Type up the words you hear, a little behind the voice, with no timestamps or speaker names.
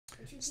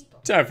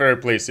Time for our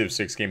play Civ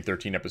 6 Game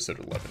 13, Episode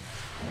 11.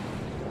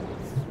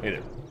 Hey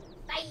there.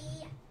 Bye.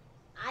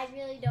 I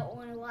really don't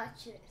want to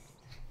watch this.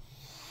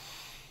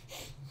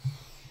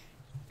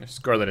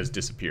 Scarlet has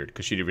disappeared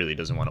because she really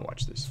doesn't want to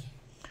watch this.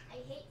 I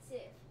hate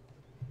Civ.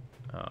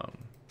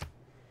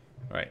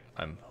 Alright,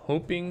 I'm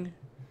hoping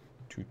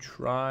to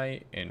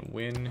try and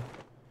win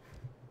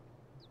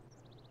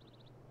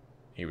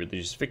a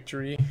religious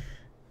victory.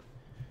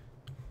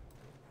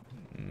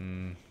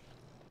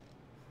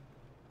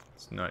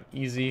 It's not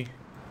easy.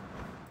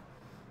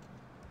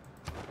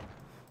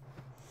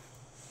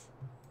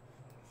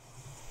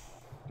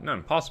 Not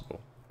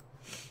impossible.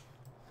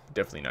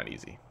 Definitely not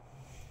easy.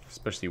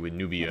 Especially with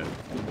Nubia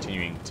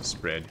continuing to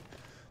spread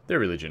their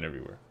religion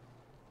everywhere.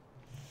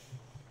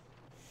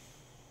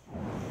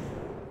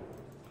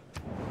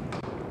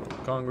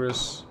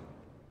 Congress.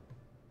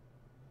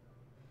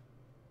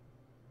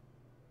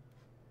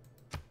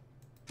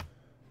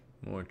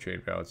 More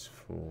trade routes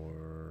for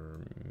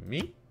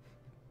me.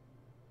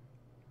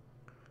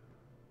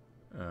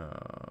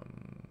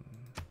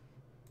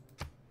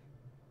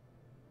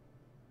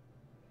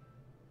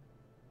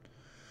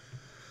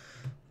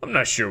 I'm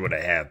not sure what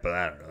I have, but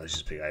I don't know. Let's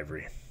just pick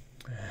Ivory.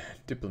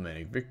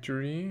 Diplomatic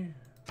victory.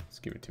 Let's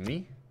give it to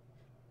me.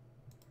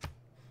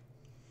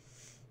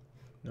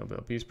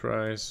 Nobel Peace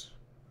Prize.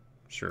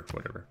 Sure,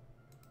 whatever.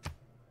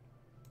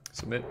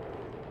 Submit.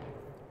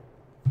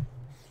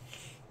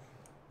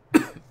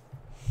 I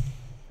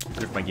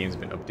wonder if my game's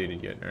been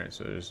updated yet. Alright,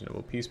 so there's a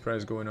Nobel Peace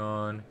Prize going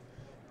on.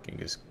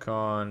 Genghis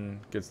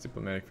Khan gets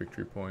diplomatic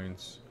victory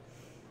points.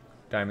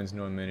 Diamonds,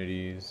 no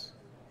amenities.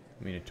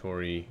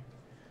 Minatori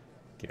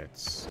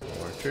gets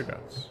more trade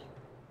routes.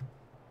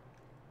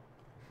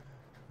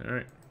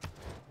 Alright.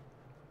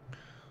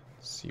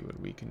 Let's see what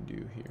we can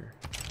do here.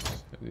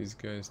 Have these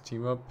guys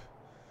team up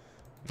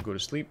and go to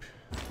sleep.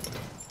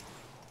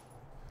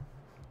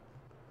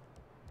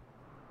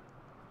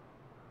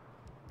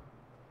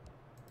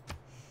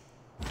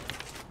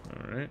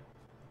 Alright.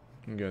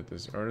 We got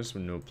this artist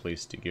with no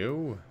place to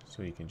go,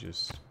 so he can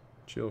just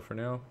chill for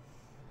now.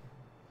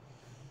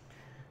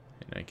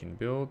 And I can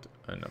build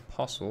an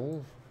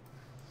apostle.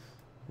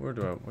 What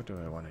do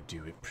I want to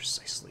do it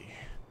precisely?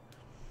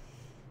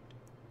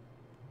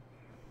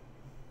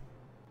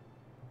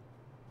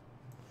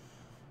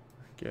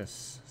 I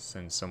guess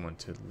send someone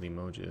to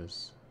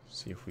Limoges.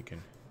 See if we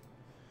can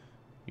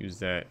use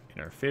that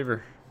in our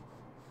favor.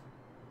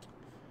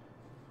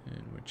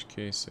 In which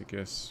case, I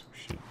guess we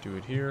should do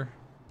it here.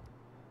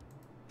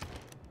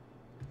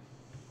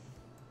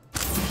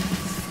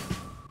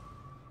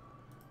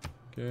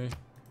 Okay.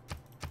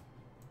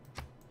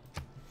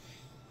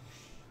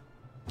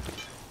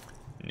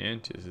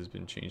 Nantes has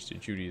been changed to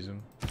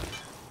Judaism.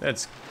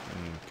 That's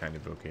kind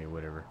of okay,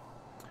 whatever.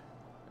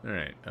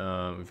 Alright,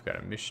 we've got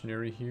a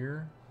missionary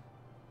here.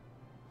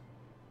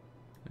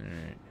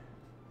 Alright.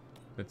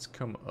 Let's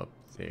come up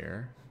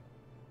there.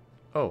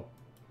 Oh,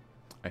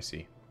 I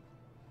see.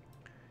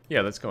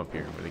 Yeah, let's come up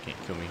here where they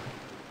can't kill me.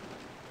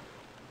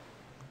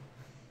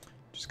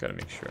 Just gotta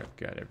make sure I've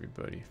got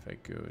everybody. If I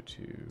go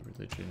to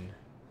religion.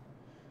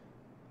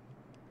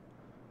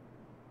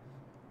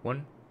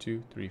 1,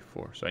 2, 3,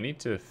 4. So I need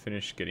to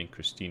finish getting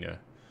Christina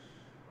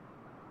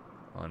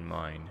on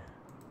mine.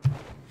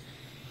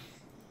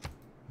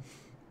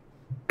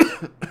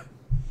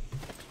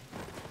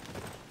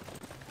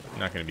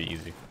 Not gonna be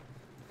easy.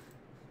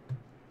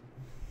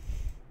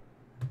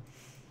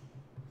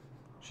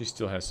 She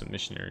still has some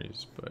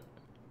missionaries, but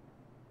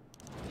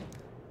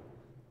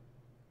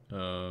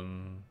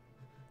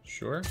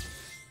sure.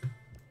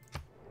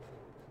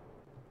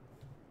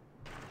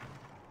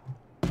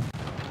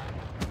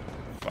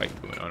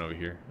 Fight going on over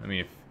here. I mean,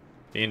 if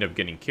they end up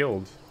getting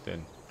killed,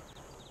 then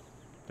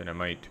I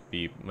might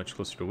be much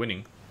closer to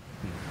winning.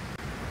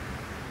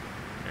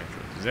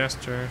 Natural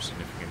disaster,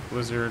 significant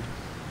blizzard,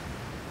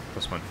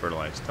 +1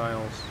 fertilized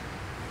tiles.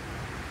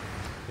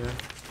 Yeah.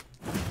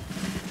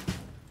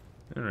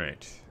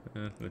 Alright.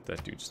 Let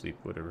that dude sleep,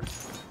 whatever.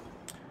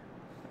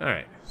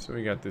 Alright, so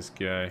we got this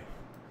guy.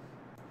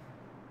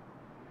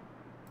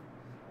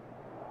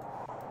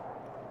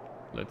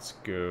 Let's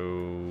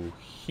go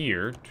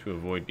here to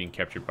avoid being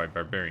captured by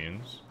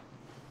barbarians.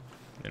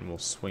 And we'll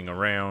swing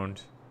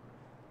around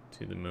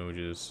to the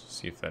Moges,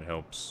 see if that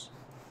helps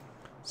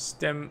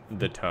stem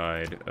the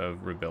tide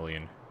of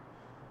rebellion.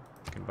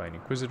 Combine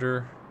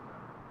Inquisitor.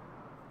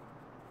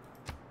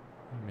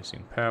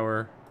 Missing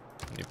power.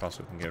 And the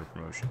Apostle can get a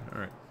promotion.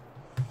 Alright.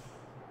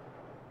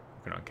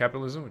 Working on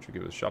capitalism, which will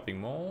give us shopping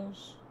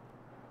malls.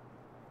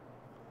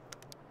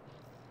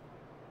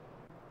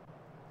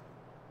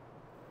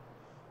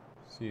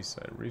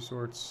 Seaside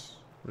resorts.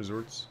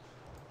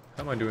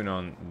 How am I doing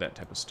on that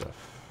type of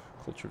stuff?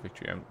 Culture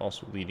victory. I'm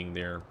also leading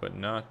there, but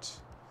not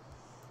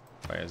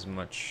by as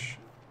much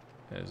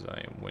as I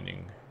am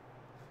winning.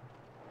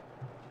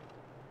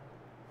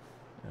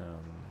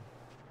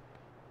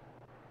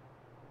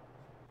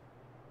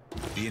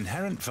 The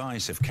inherent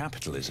vice of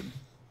capitalism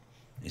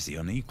is the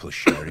unequal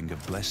sharing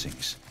of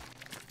blessings.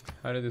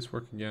 How did this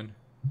work again?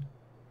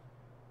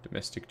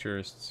 Domestic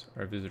tourists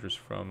are visitors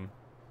from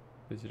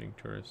visiting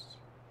tourists.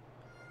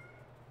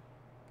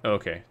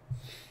 Okay.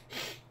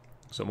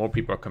 So more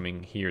people are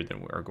coming here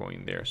than are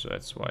going there, so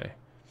that's why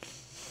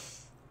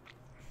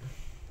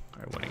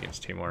I went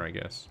against Tamar, I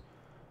guess.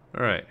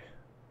 Alright.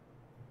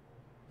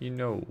 You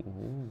know,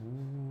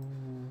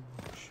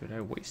 should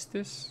I waste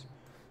this?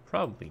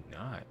 Probably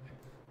not.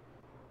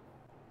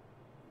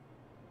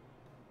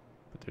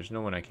 But there's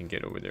no one I can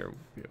get over there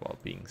while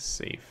being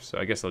safe. So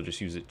I guess I'll just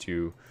use it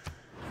to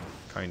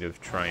kind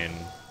of try and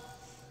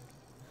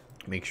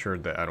make sure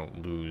that I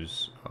don't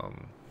lose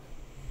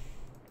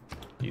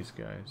these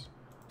guys.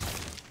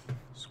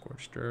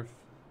 Scorched Earth.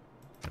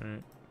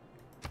 Alright.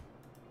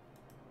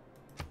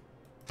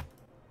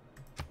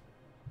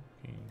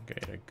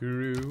 Got a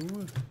guru.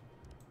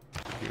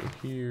 Go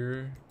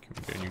here. Can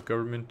we get a new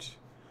government?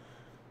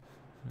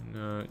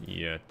 Not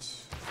yet.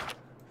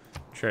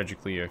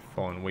 Tragically, I've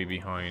fallen way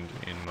behind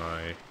in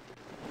my...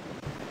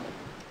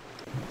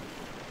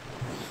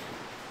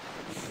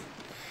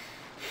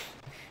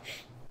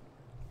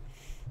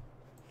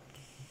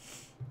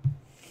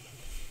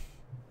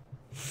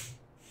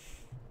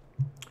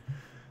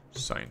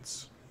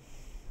 science.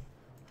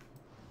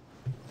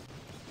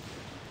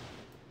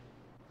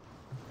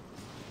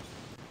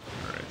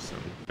 Alright, some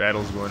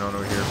battles going on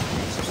over here.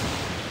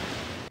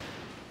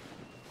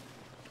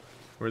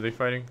 Where are they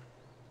fighting?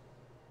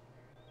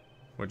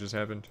 What just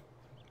happened?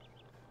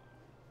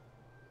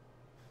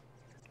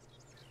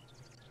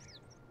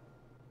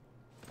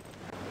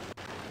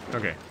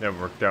 Okay, that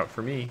worked out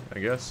for me, I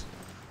guess.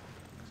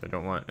 So I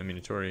don't want a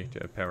Minotauri to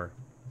have power.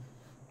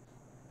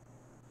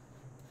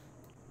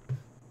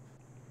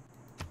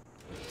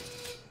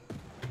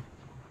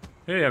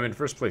 Hey, I'm in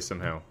first place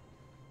somehow.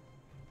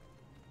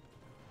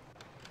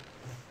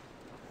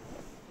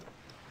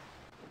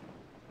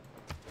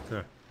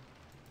 Huh.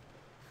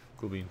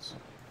 Cool beans.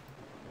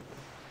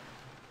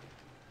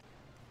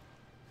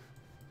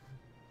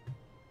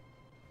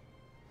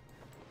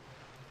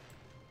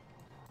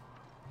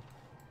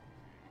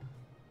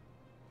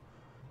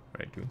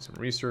 Alright, doing some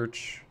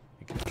research.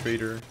 Making a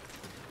trader.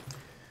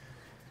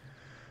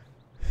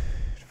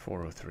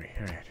 403.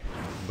 Alright.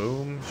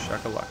 Boom.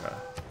 Shakalaka.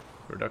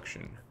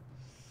 Production.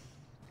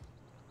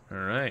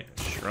 Alright.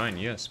 Shrine,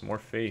 yes. More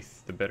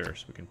faith, the better.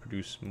 So we can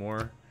produce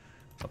more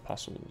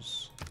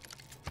apostles.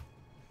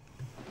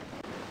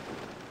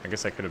 I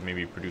guess I could have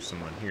maybe produced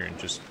someone here and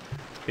just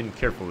been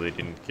careful they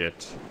didn't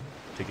get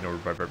taken over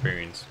by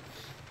barbarians.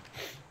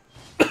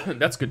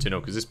 That's good to know,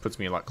 because this puts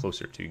me a lot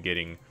closer to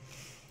getting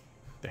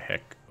the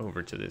heck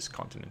over to this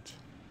continent.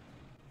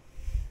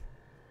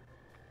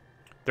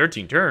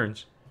 13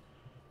 turns?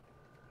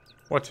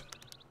 What?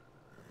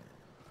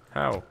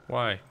 How?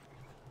 Why?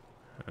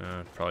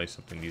 Probably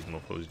something these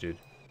mofos did.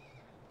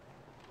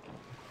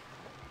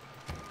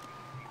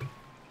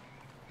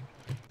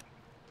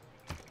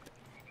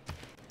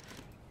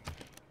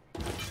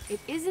 It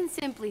isn't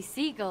simply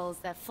seagulls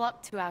that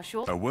flock to our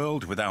shore. A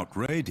world without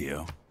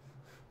radio.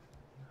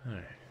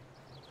 Alright.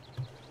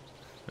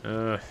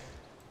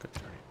 Good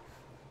turn.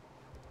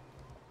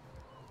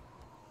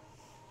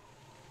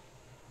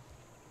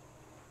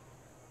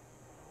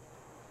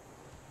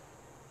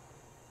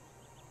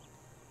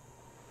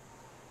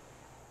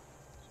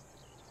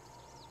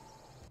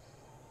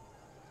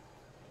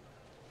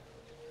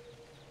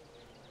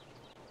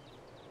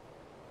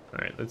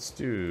 Alright, let's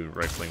do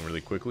rifling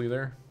really quickly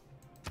there.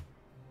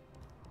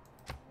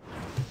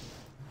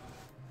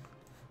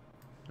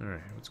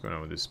 Alright, what's going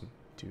on with this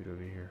dude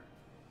over here?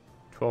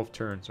 12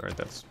 turns, alright,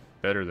 that's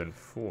better than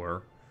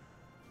 4.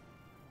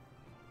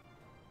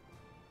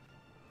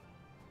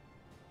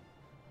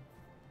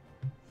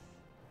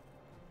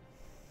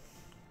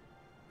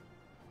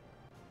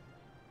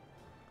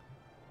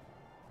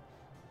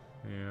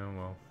 Yeah,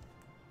 well.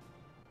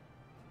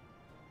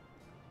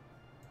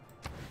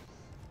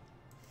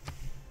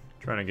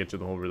 Trying to get to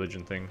the whole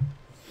religion thing.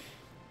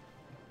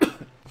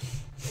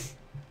 If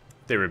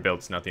they rebelled,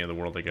 it's not the end of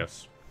the world, I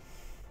guess.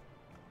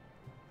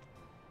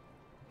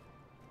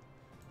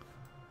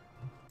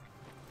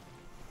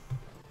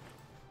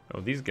 Oh,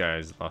 these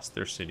guys lost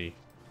their city.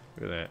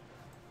 Look at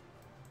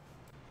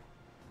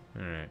that.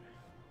 Alright.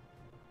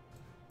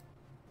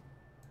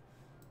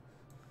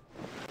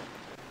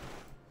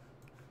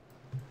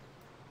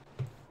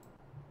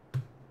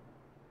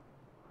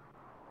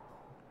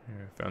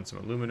 Here, found some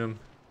aluminum.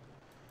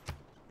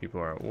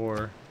 People are at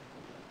war.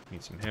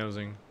 Need some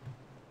housing.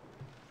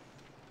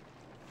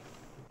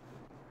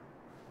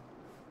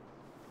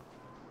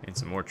 And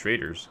some more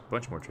traders. A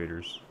bunch more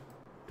traders.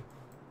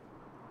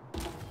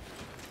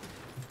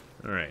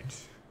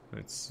 Alright.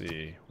 Let's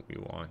see. We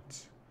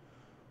want...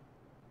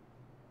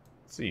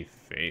 Let's see.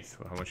 Faith.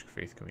 How much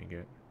faith can we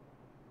get?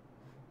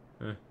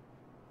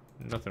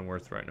 Nothing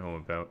worth writing home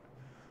about.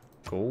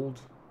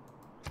 Gold.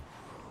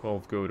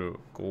 12 go to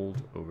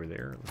gold over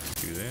there.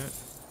 Let's do that.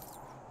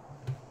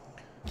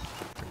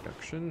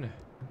 Production.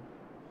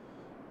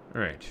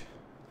 Alright.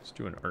 Let's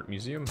do an art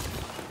museum.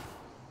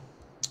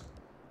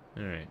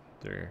 Alright.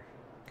 They're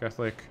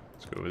Catholic.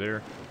 Let's go over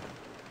there.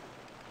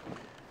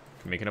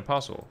 Can make an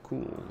apostle.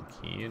 Cool.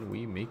 Can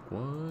we make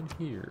one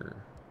here?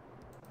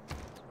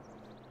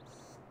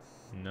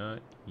 Not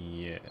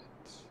yet.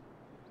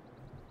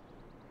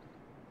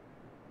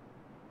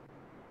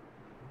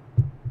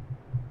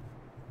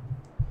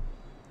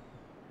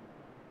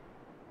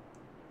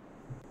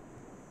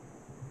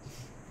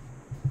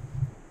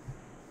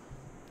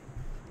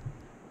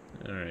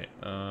 All right.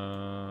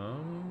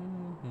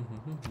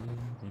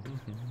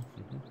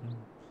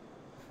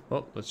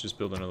 Well, let's just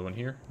build another one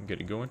here and get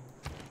it going.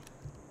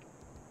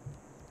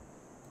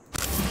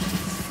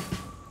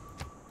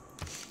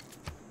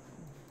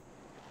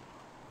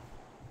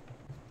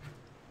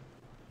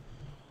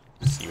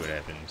 See what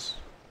happens.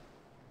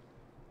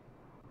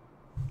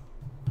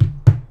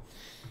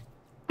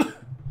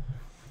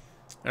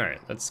 All right,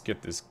 let's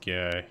get this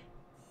guy.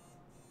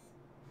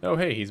 Oh,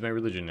 hey, he's my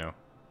religion now.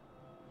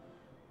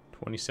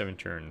 27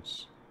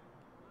 turns.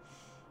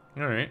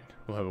 Alright,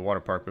 we'll have a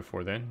water park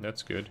before then.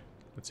 That's good.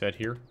 Let's head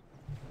here.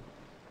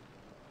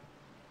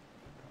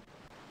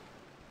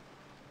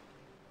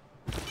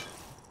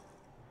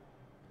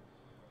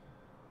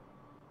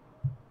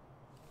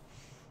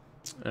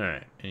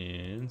 Alright,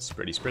 and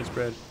spready spread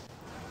spread.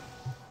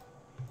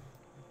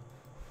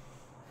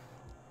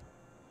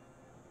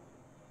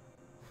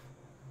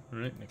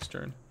 Alright, next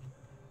turn.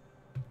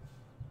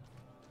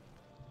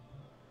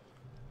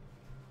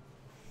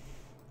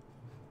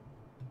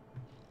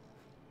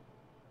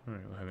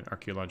 Alright, we'll have an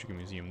archaeological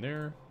museum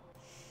there.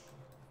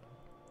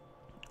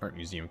 Art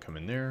museum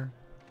coming there.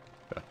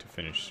 About to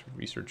finish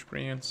research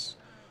grants.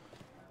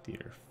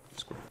 Theater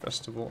Square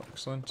Festival,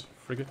 excellent.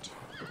 Frigate.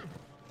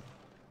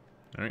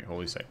 Alright,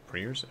 Holy Site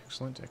prayers,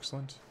 excellent,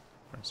 excellent.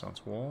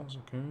 Renaissance walls,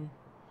 okay.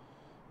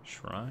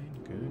 Shrine,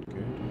 good,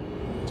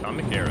 good.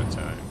 Atomic era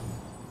time.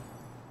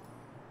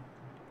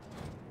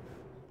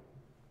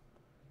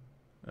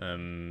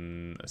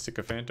 A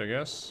sycophant, I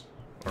guess.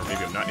 Or maybe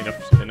I'm not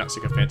enough, not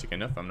sycophantic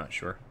enough, I'm not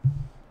sure.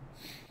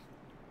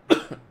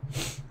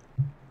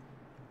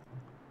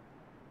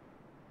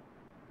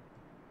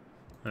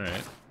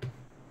 Alright.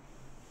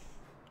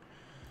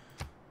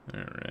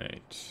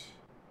 Alright.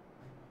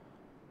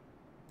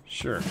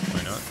 Sure,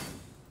 why not?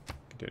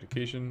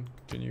 Dedication,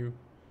 continue.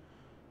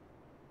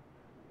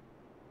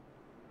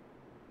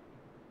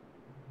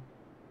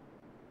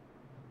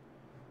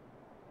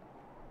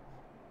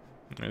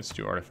 Let's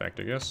do artifact,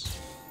 I guess.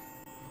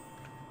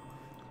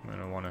 I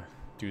don't want to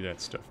do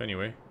that stuff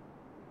anyway.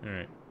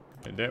 Alright,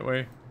 head that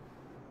way.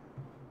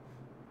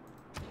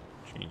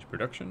 Change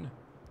production.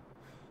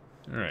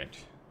 Alright.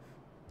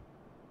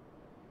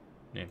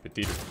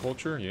 Amphitheater for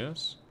culture,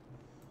 yes.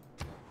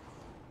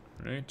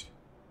 Alright.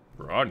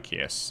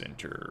 Broadcast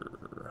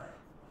center.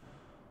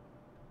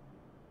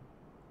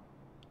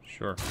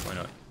 Sure, why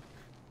not?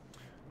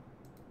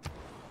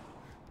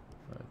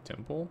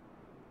 Temple.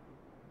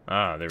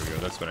 Ah, there we go.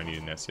 That's what I need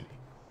in that city.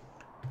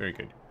 Very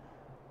good.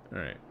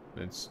 Alright,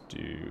 let's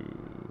do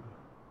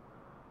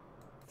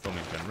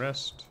Flemington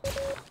Rest.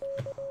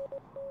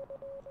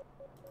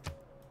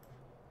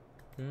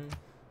 Okay.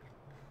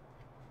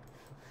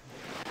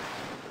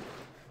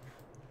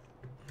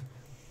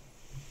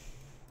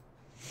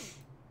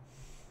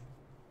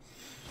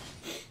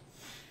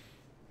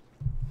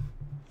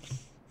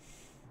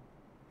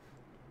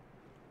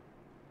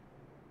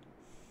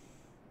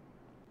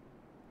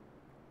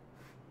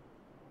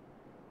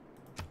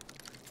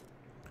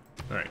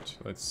 Alright,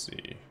 let's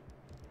see.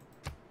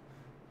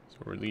 So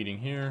we're leading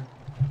here.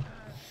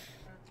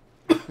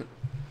 And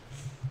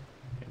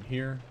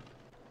here.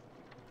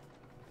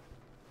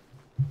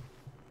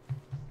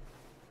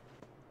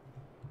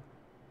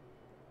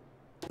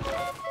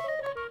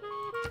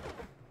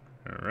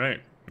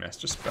 Alright,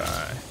 Master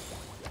Spy.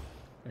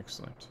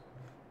 Excellent.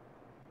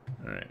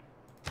 Alright,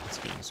 let's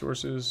gain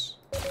sources.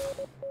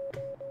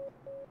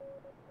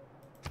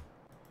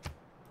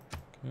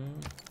 Okay.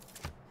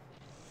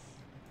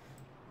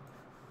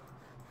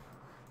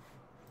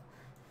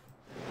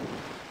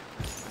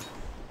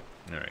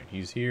 Alright,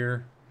 he's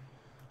here.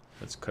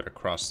 Let's cut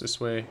across this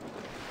way.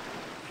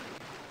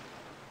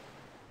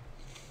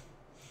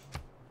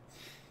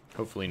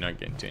 Hopefully not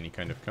get into any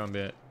kind of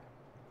combat.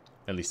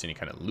 At least any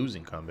kind of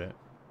losing combat.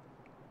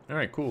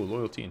 Alright, cool.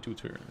 Loyalty in 2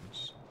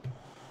 turns.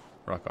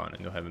 Rock on,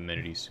 and you'll have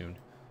amenities soon.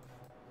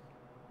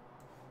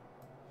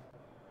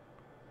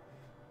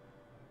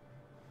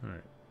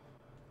 Alright.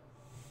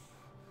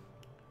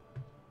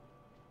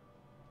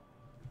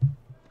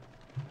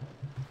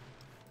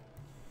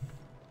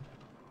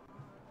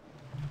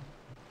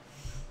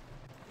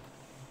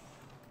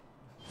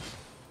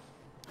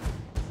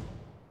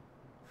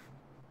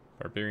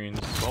 Barbarians.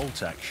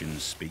 Bolt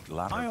actions speak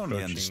loud. I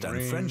only understand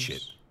range.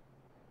 friendship.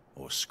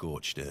 Or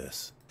scorched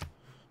earth.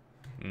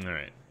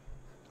 Alright.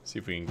 See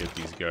if we can get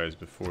these guys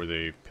before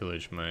they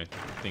pillage my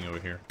thing over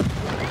here.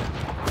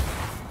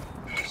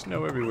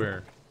 Snow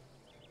everywhere.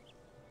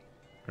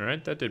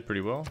 Alright, that did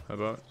pretty well. How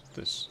about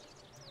this?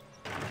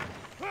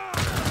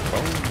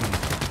 Boom.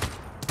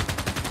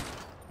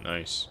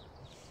 Nice.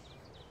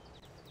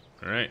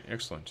 Alright,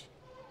 excellent.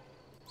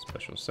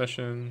 Special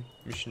session,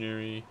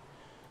 missionary.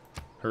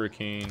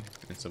 hurricane,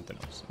 and something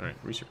else. All right,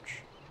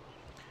 research.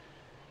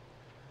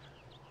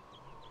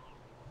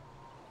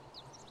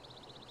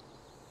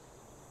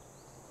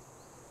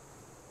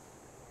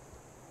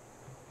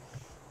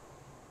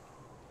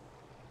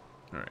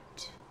 All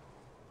right.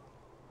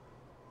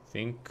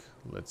 Think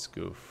let's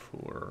go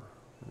for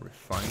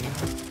refining,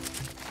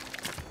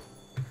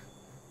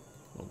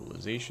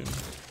 mobilization,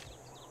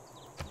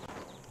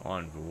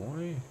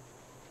 envoy.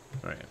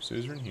 All right,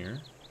 suzerain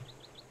here.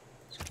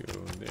 Let's go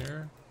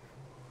there.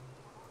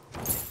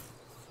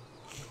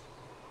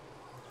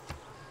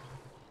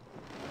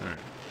 All right.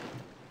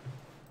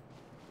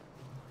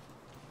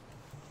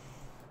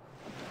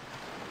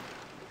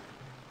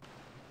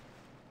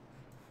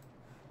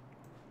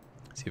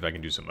 See if I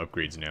can do some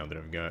upgrades now that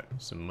I've got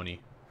some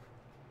money.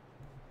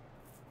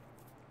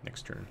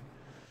 Next turn.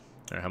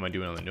 All right, how am I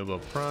doing on the Nobel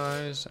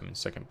Prize? I'm in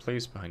second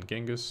place behind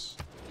Genghis.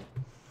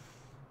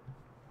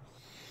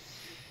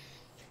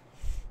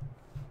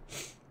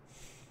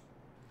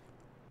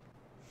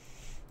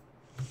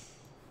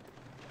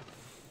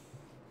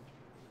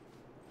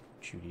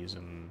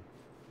 Judaism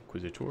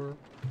Inquisitor.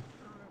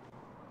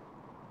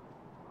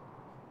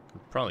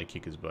 Could probably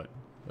kick his butt,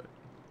 but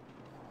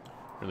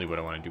really what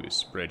I want to do is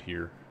spread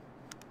here.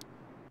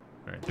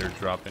 Alright, they're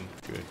dropping.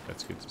 Good,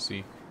 that's good to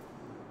see.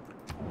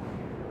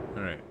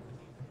 Alright.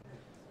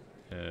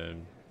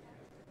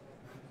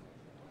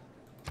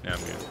 Now I'm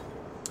good.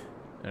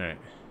 Alright.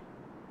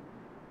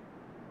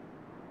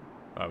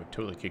 I would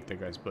totally kick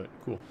that guy's butt.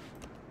 Cool.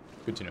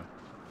 Good to know.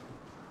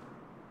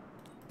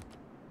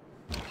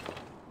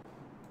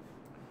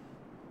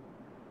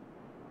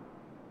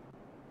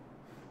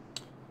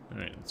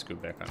 Alright, let's go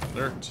back on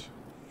alert.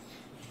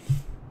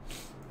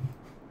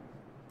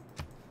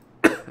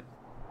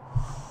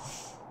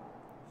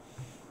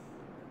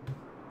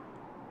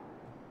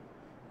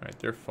 Alright,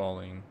 they're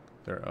falling.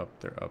 They're up,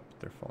 they're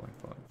falling,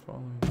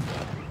 falling.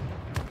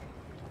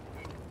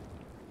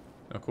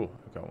 Oh, cool.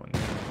 I've got one.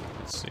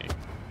 Let's see.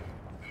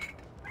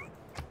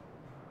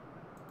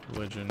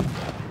 Religion.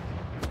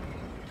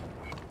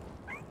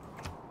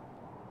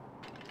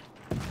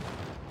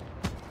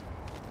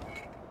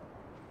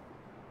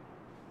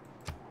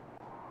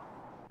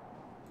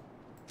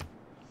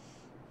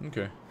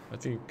 Okay, I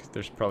think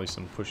there's probably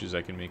some pushes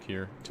I can make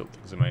here. Tilt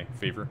things in my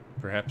favor,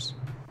 perhaps.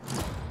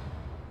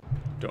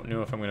 Don't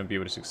know if I'm going to be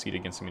able to succeed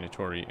against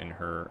Minatori in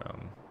her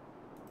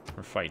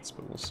fights,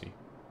 but we'll see.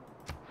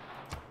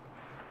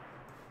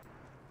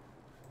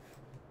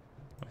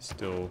 I'm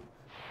still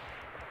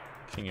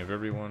king of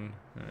everyone.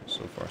 Alright,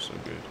 so far so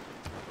good.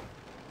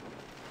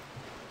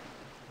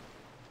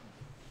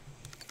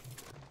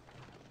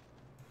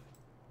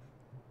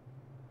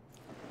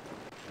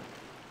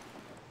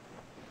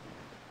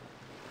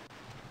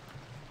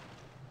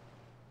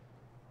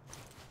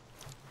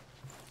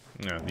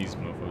 No, these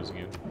mofos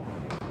again.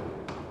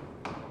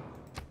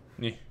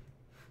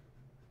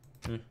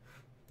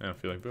 I don't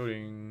feel like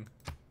voting.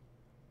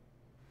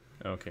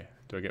 Okay,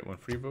 do I get one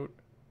free vote?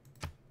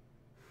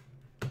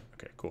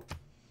 Okay, cool.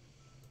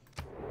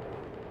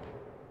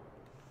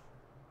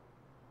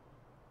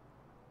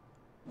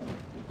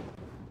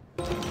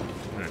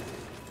 Alright.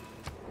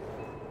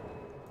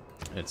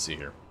 Let's see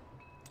here.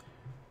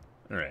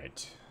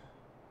 Alright.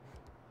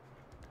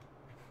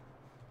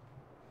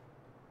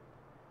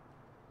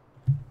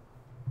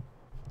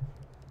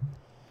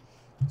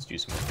 Let's do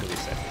some really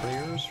sad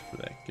prayers for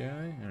that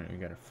guy. Alright, we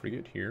got a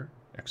frigate here.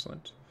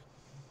 Excellent.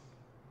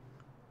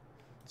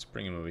 Let's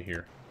bring him over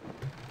here.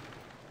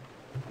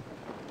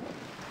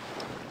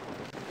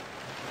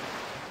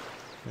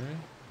 Okay.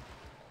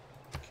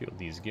 Kill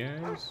these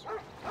guys.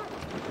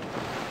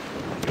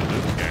 Kill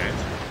those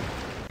guys.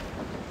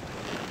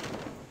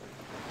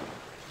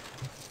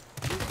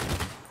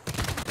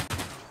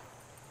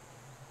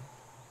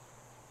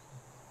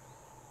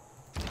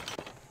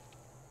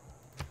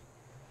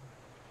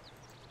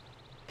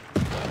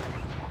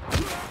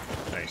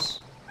 Nice.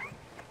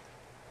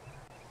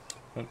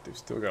 Oh, they've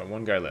still got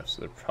one guy left,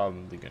 so they're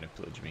probably going to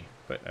pillage me.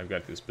 But I've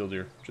got this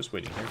builder just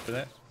waiting here for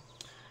that.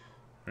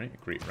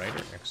 Alright, great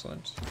rider,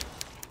 excellent.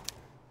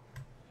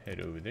 Head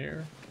over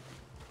there.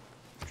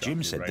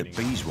 Jim said that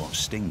bees won't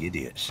sting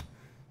idiots.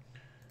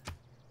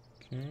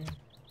 Okay.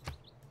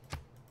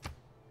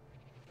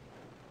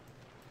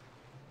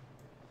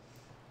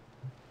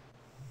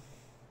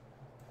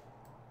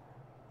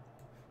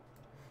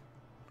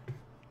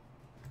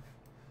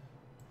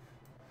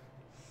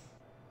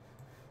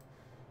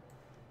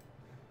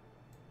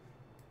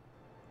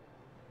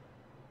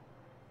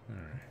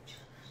 Alright,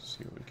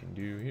 see what we can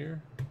do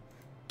here.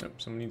 Nope,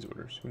 someone needs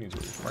orders. Who needs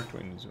orders? Mark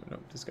Twain needs orders.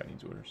 Nope, this guy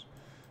needs orders.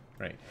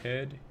 Right,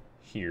 head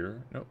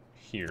here. Nope,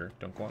 here.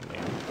 Don't go on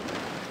land.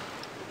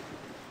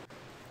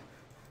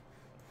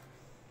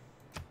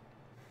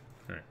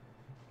 Alright.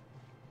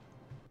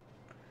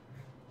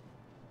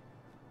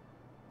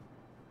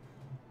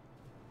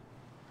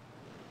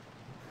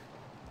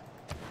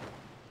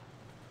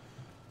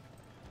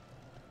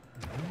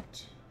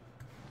 Alright.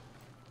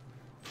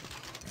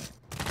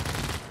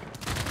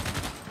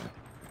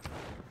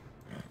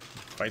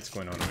 Fight's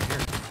going on over here.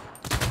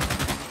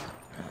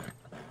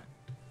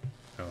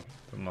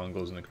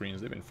 Mongols and the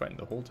Koreans, they've been fighting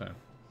the whole time.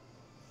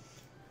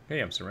 Hey,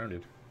 I'm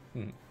surrounded.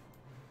 Alright.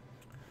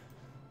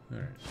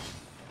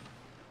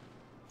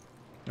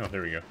 Oh,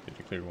 there we go. They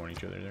declared war on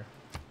each other there.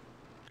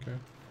 Okay.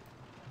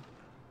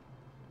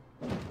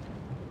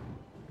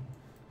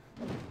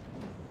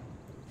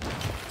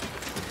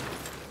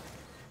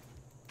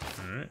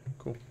 Alright,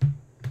 cool.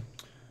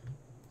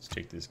 Let's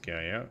take this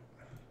guy out.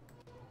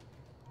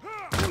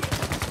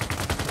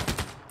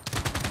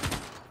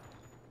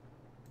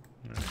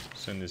 Alright,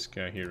 send this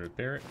guy here to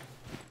repair it.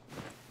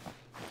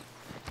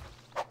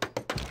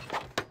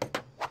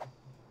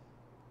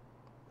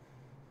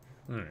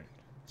 Alright,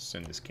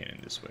 send this cannon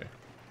this way.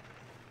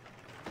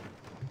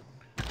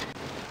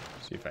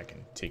 See if I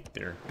can take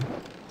their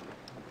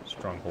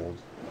stronghold.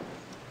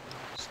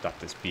 Stop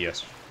this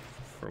BS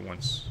for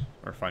once,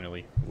 or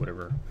finally,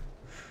 whatever.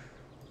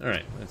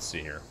 Alright, let's see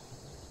here.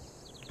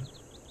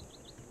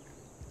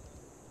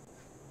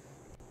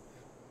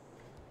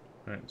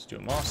 Alright, let's do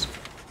a mosque.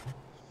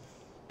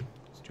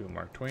 Let's do a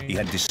Mark Twain. He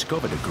had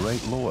discovered a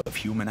great law of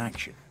human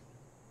action.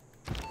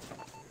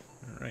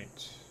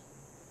 Alright.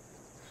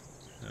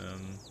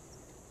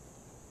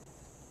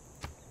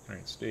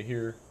 Alright, stay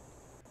here.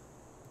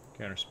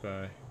 Counter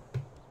spy.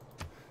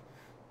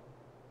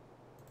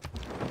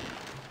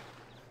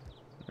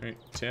 Alright,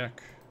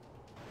 attack.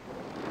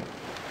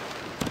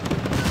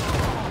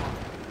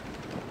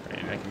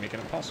 And I can make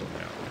an apostle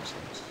now.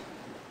 Excellent.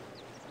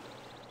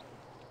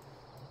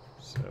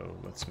 So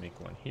let's make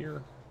one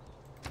here.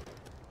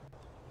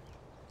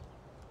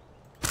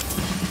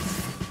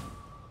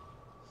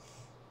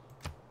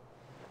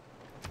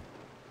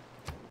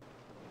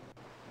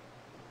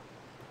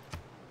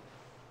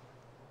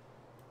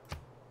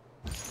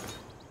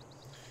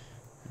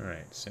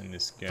 Alright, send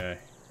this guy.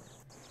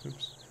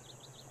 Oops.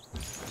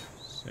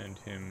 Send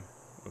him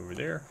over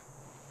there.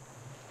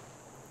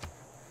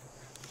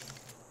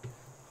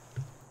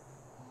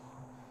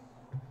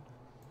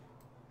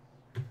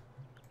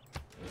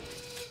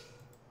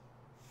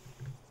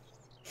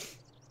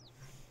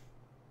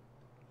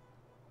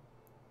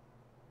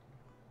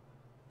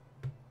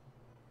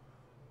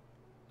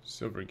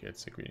 Silver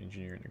gets a great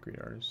engineer and a great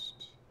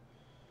artist.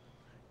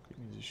 Great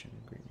musician,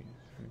 great music.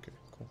 Okay,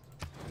 cool.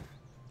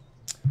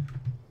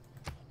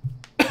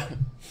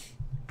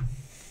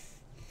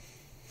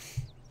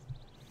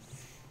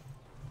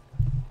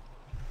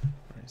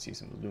 I see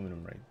some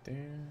aluminum right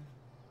there.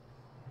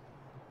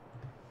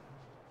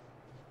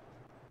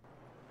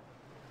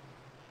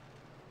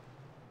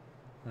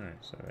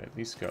 Alright, so I at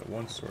least got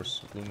one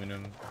source of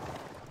aluminum.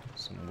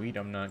 Some wheat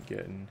I'm not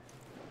getting.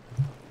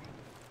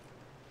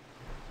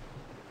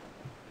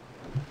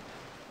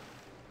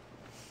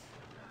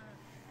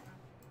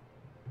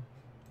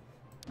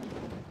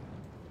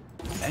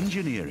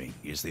 Engineering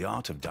is the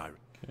art of direct.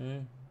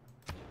 Okay.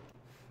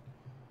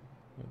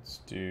 Let's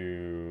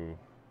do...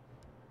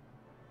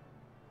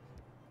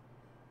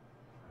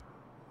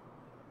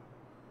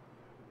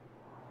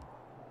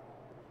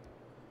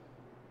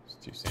 Let's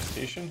do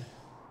sanitation.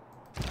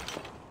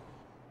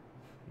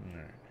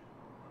 Alright.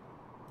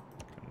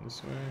 Come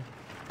this way.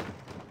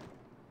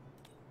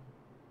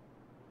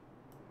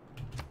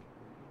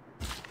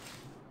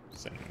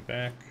 Send him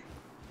back.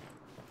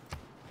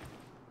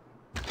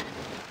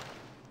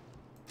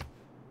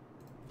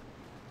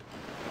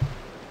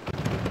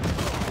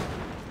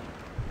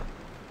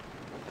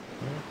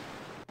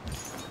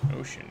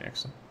 Ocean,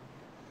 excellent.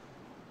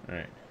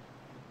 Alright.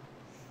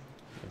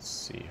 Let's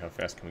see, how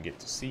fast can we get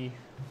to sea?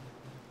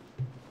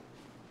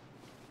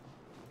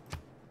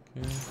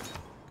 Okay,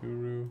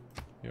 Guru,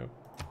 yep,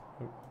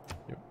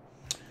 yep.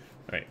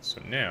 Alright,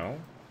 so now,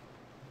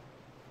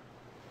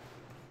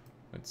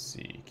 let's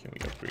see, can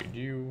we upgrade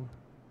you?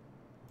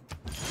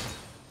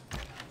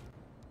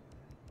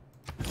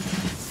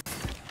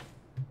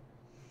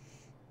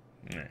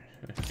 Alright,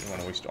 I didn't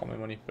want to waste all my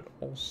money, but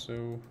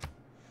also,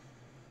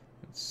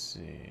 let's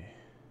see.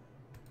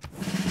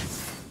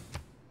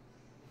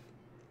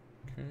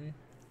 Okay.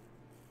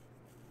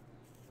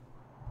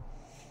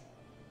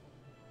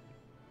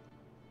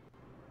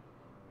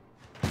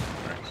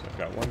 Alright, so I've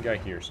got one guy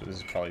here, so this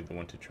is probably the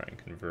one to try and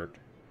convert.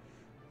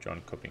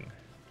 John Cupping.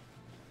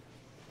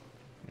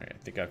 Alright, I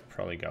think I've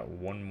probably got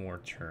one more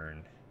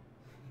turn.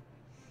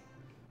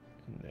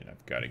 And then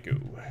I've got to go.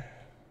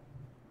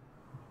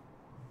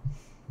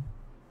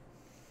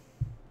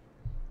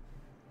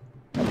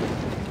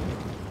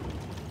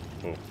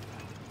 Oh.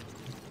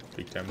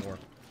 Big time war.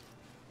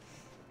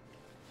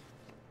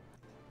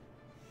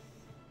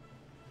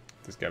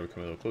 If this guy would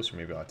come a little closer,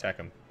 maybe I'll attack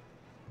him.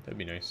 That'd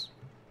be nice.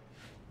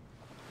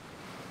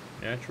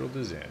 Natural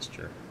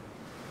disaster.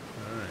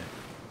 Alright.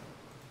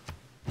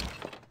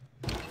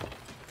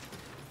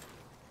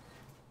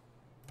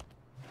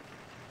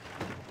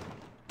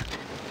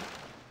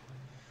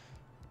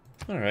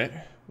 Alright,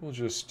 we'll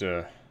just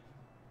stay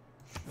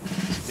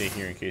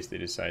here in case they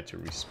decide to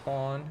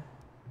respawn.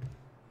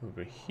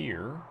 Over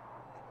here,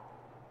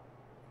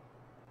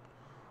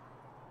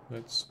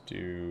 let's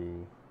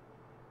do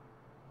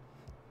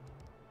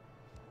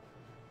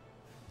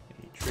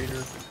a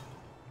trader.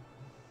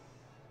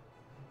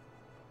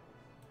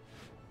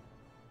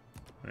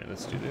 Alright,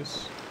 let's do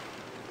this.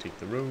 Take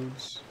the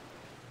roads.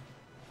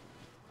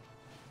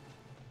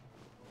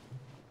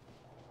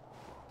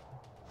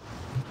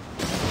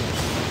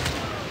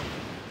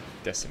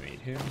 Decimate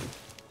him.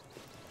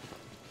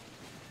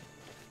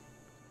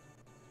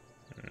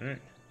 Alright.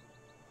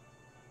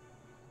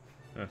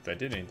 I don't know if that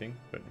did anything,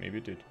 but maybe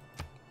it did.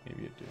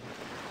 Maybe it did.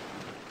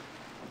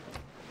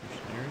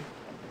 Missionary.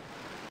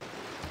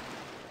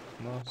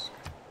 Mosque.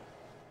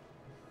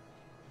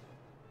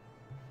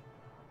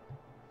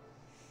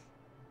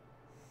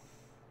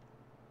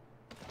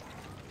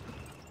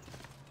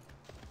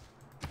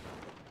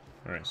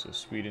 Alright, so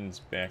Sweden's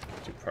back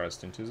to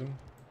Protestantism.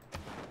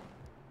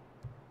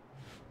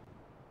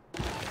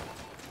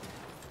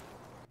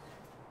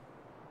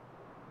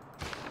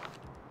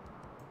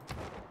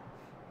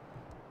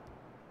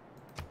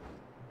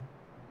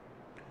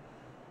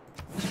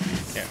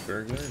 Cat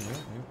burglar?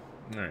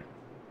 No. Alright.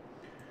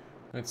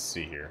 Let's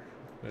see here.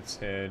 Let's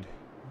head...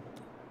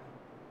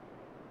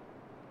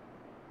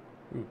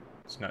 Ooh,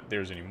 it's not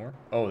theirs anymore.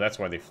 Oh, that's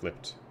why they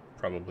flipped.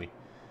 Probably.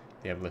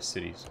 They have less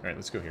cities. Alright,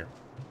 let's go here.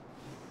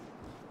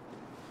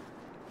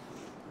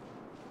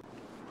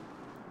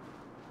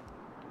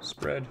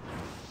 Spread.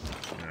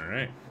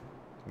 Alright.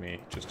 May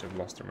just have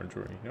lost their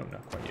majority. No,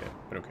 not quite yet,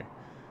 but okay.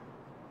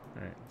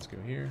 Alright, let's go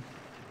here.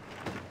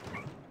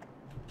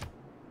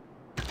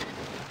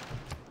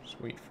 Just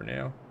wait for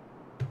now.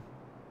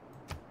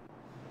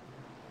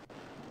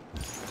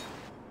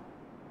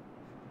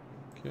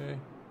 Okay.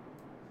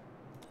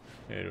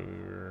 Head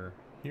over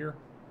here.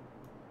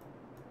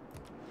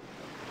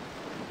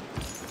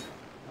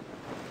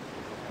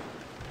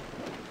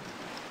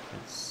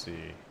 Let's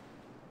see.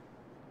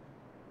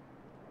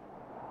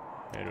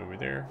 Head over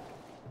there.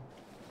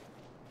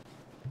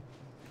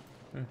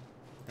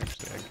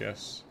 Actually, I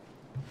guess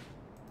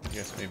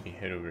maybe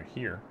head over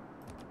here.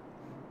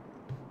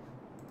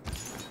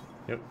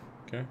 Yep,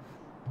 okay.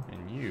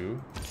 And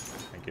you,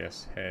 I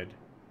guess, head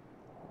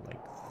like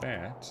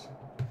that.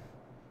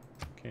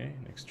 Okay,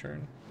 next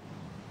turn.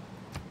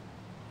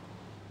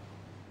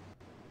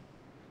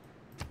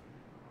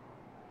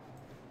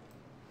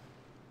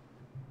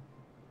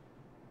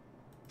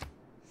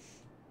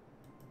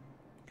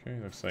 Okay,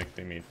 looks like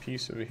they made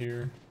peace over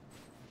here.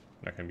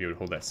 Not gonna be able to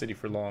hold that city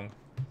for long.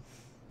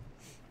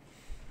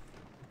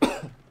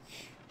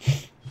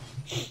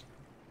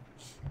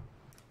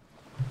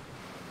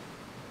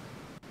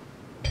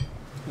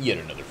 Yet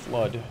another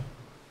flood.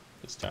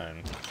 This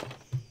time,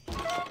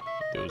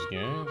 those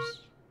guys.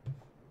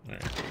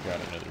 Alright, we got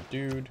another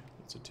dude.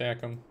 Let's attack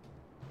him.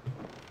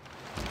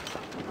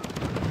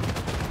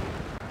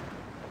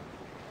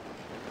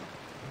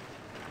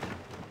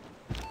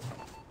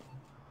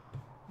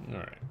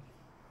 Alright.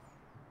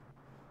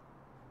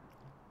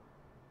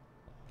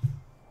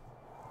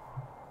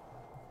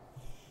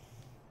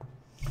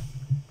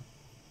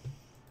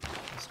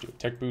 Let's do a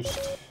tech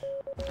boost.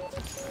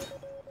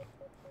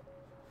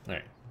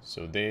 Alright,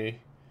 so they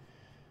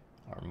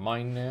are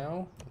mine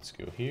now. Let's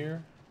go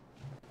here.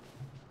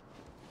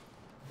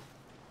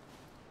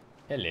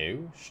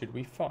 Hello, should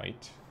we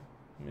fight?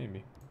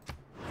 Maybe.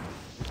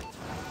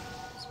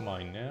 It's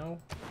mine now.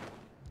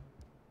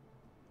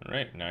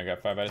 Alright, now I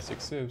got 5 out of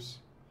 6 civs.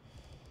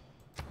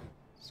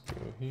 Let's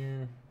go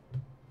here.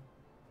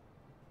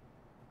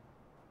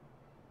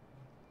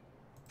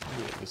 Do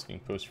a listening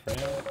post for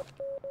now.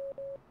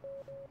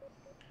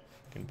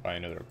 Can buy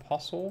another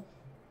apostle.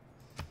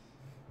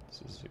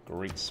 This is a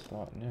great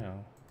spot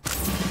now.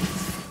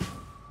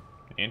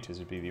 Antis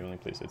would be the only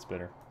place that's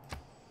better.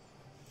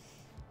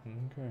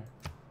 Okay.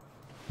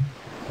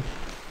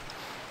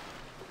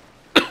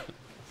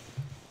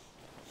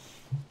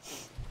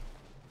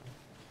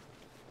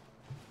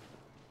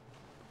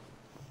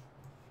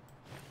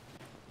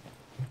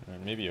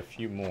 And maybe a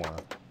few more.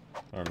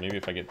 Or maybe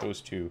if I get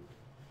those two,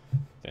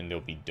 then they'll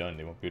be done.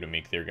 They won't be able to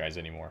make their guys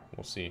anymore.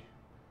 We'll see.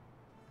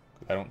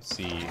 I don't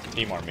see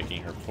Tamar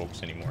making her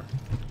folks anymore.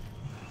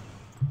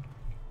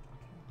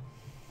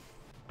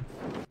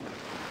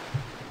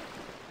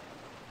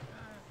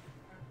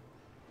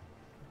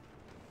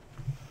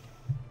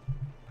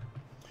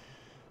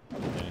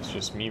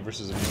 Just me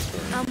versus a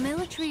military. Our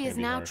military is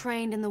now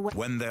trained in the way.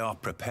 When they are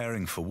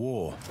preparing for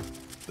war,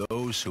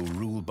 those who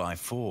rule by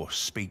force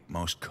speak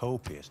most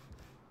copious.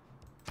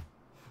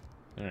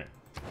 Alright.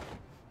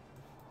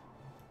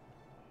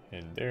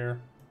 Head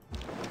there.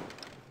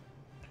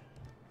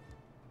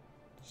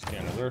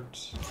 Scan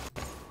alert.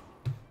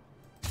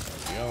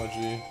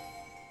 Archaeology.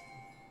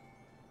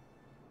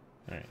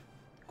 Alright.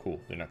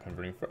 Cool. They're not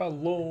converting for a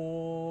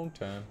long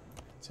time.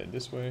 Let's head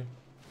this way.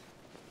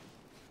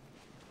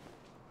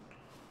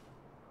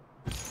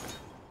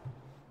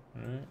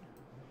 Alright.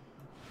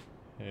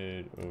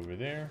 Head over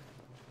there.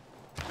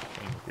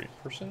 And great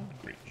person.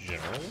 Great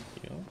general.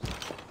 Yeah.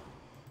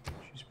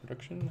 Choose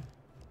production.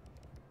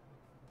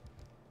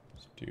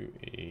 Let's do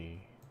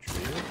a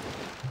trader.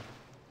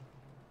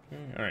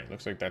 Okay. Alright,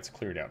 looks like that's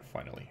cleared out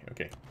finally.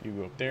 Okay, you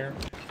go up there.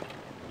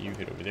 You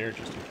hit over there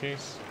just in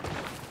case.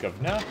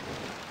 Governor.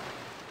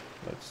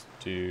 Let's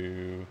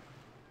do...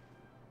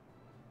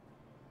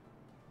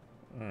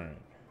 Alright.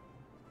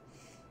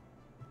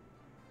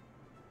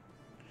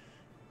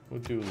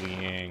 We'll do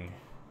Liang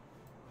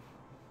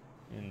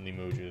in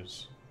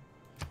Limoges.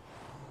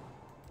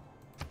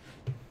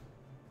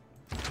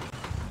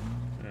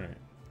 Alright.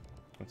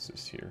 What's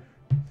this here?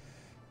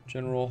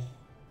 General.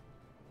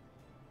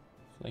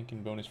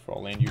 Flanking bonus for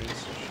all land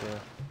units. Sure.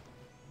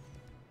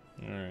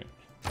 Alright.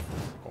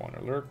 Go on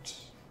alert.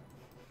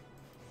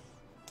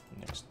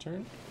 Next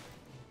turn.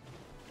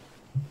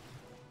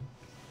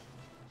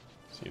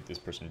 See if this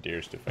person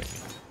dares to fight me.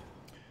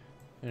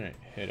 Alright,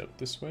 head up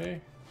this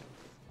way.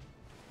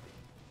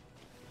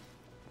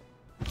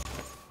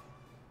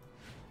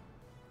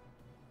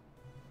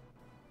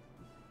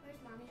 Where's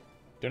mommy?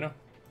 Don't know.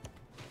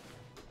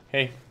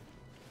 Hey,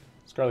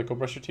 Scarlet, go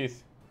brush your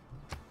teeth.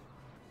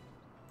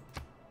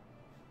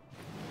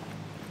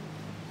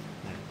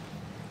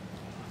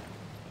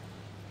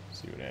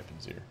 See what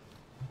happens here.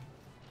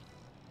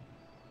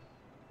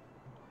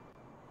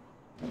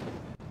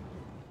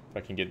 If I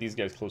can get these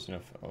guys close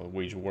enough, I'll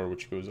wage war,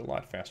 which goes a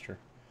lot faster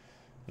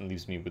and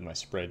leaves me with my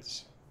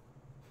spreads.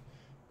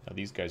 Now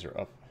these guys are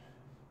up.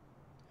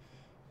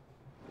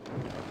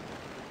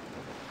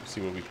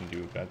 See what we can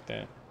do about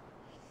that.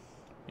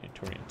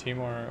 Torian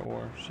Tamar,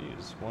 or she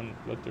is one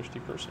bloodthirsty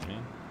person,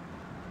 man.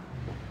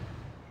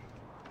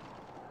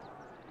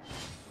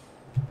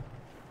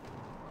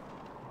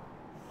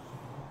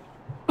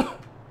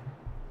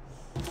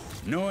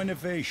 No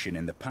innovation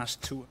in the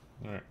past 2.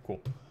 Alright,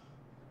 cool.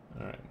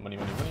 Alright, money,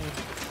 money, money.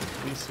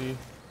 Lisi.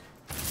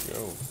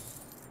 Go.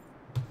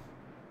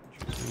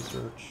 Choose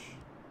research.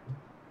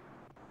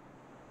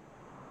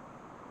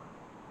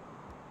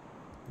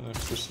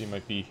 Electricity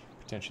might be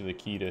potentially the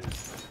key to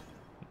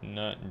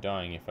not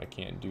dying if I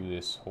can't do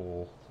this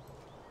whole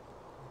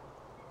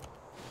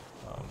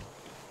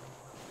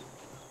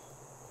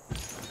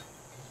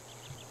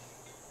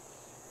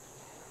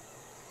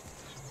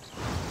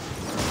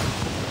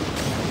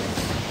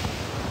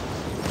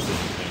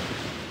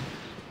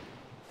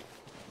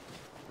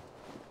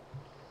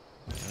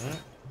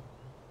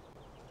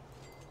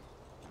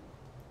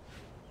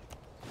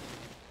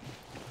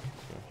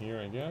here,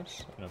 I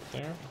guess, and up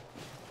there.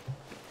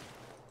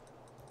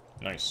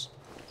 Nice.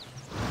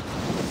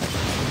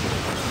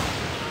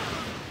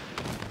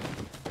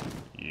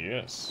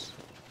 Yes.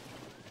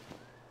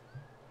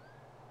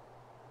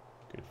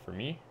 Good for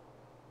me.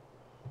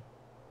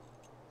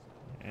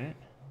 Alright.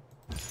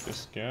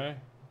 This guy.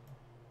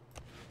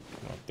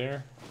 Come up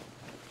there.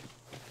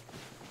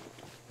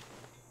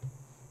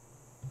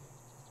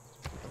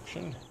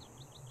 Production.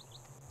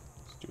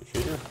 Let's do a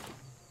trader.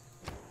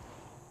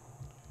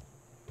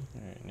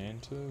 Alright,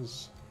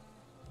 Nantas.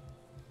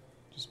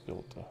 Just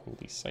built a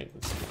holy site.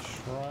 Let's get a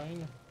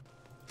shrine.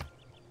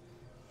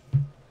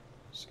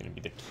 It's gonna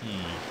be the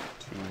key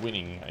to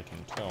winning, I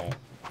can tell.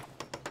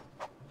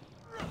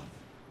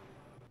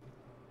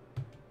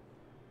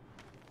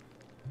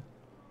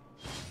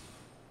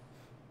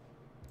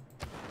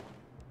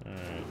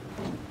 Alright.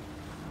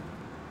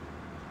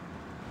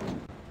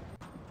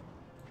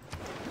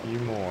 A few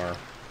more.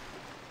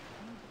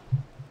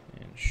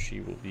 And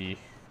she will be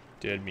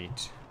dead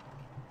meat.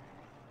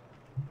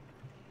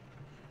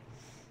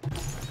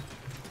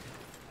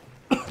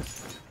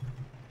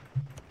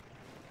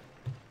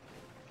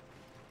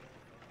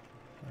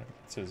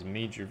 It says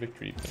major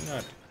victory, but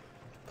not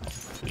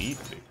complete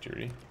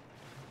victory.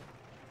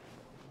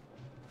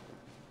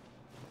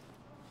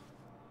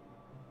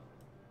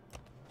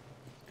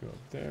 Go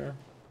up there.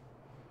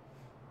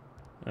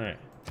 Alright,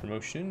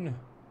 promotion.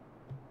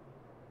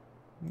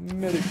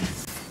 Medic.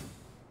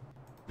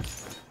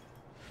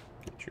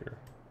 Get your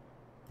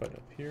butt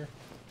up here.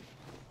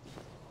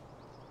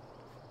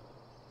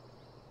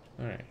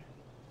 Alright.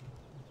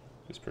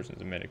 This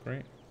person's a medic,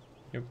 right?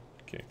 Yep.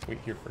 Okay, wait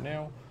here for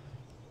now.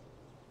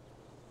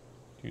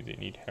 Do they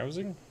need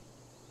housing?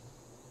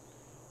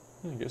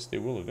 I guess they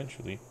will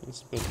eventually.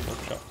 Let's build a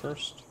workshop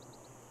first.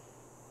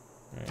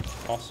 Alright,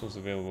 apostles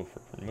available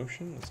for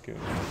promotion. Let's go.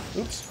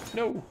 Oops!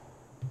 No!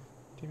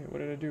 Damn it, what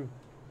did I do?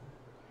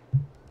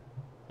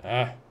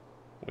 Ah!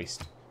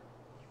 Waste.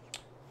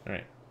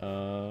 Alright,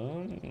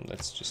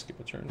 let's just skip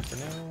a turn for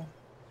now.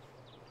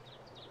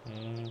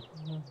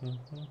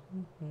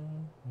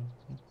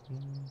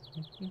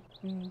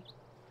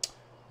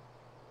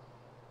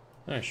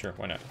 Alright, sure,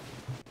 why not?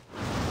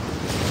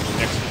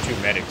 Next to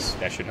 2 medics,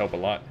 that should help a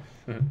lot.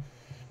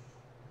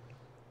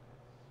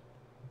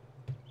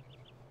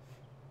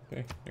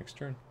 Okay, next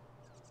turn.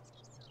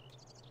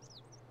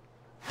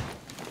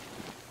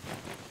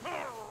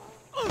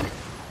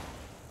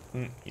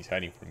 He's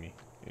hiding from me.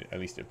 At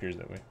least it appears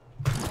that way.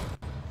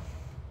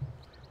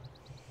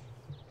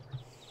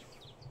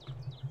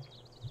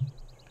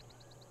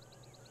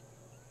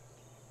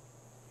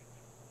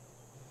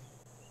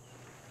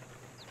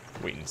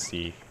 Wait and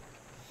see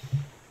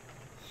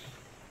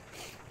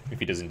if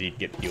he does indeed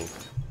get healed.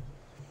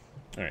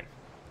 Alright.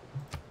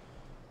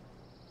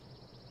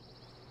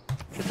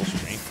 Triple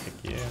strength,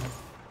 heck yeah.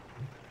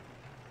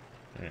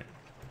 Alright.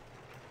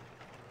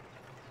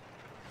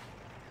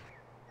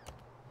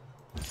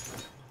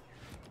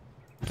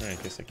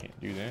 Alright, guess guess I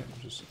can't do that.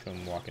 Just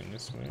come walking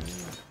this way.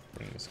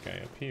 Bring this guy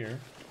up here.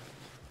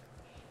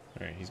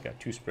 Alright, he's got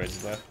 2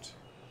 spreads left.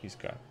 He's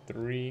got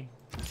 3.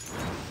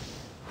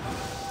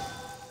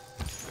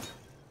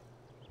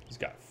 He's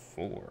got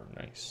 4.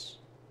 Nice.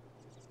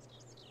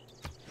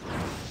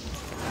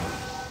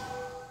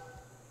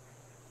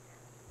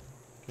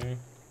 Okay,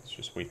 let's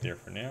just wait there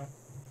for now.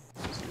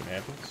 Let's see what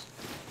happens.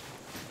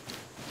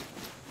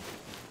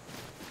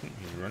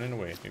 He's running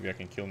away. Maybe I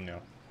can kill him now.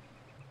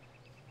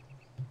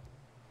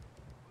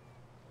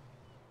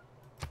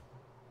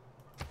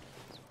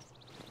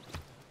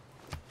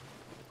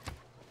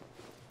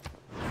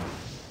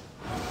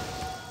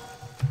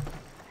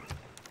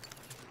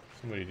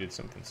 Somebody did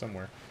something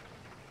somewhere.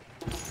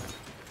 It's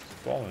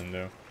fallen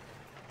though.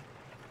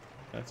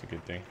 That's a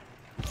good thing.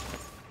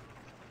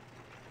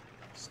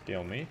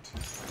 Stalemate.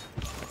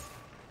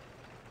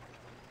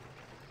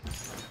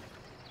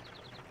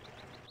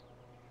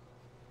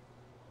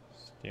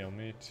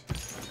 Stalemate.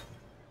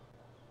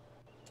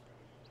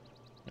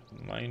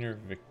 Minor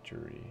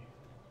victory.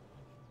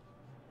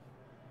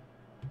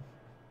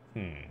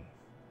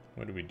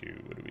 What do we do?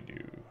 What do we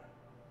do?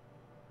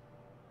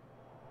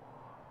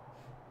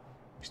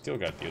 We still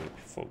got the other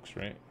folks,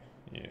 right?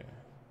 Yeah.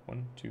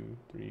 1, 2,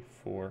 3,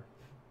 4.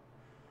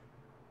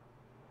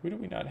 Who do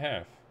we not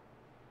have?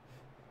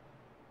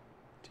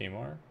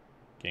 Tamar,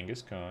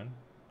 Genghis Khan,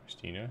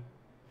 Christina.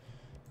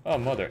 Oh,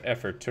 mother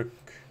effer took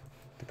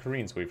the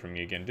Koreans away from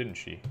me again, didn't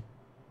she?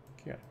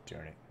 God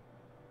darn it.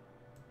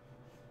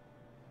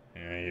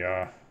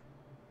 Yeah.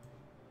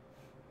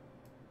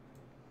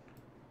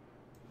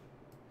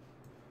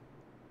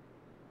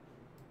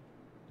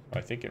 I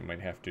think it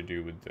might have to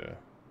do with the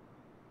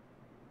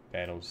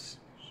battles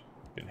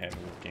been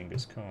having with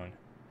Genghis Khan.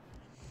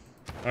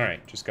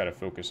 Alright, just gotta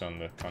focus on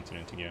the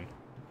continent again.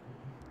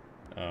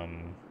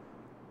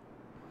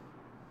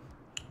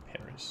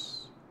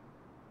 Paris.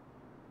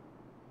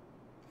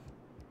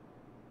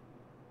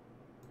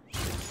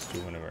 Let's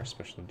do one of our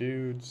special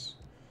dudes.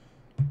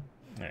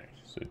 Alright,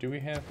 so do we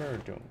have her or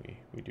don't we?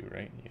 We do,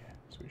 right? Yeah,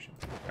 so we should.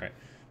 Alright,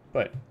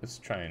 but let's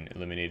try and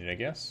eliminate it, I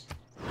guess.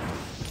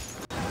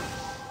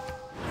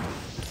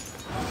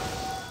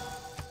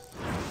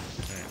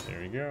 Alright, there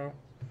we go.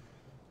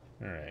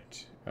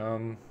 Alright,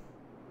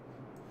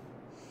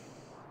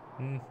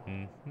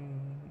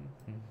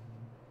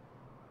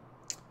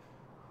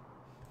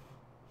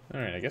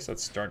 Alright, I guess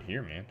let's start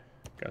here, man.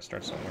 Gotta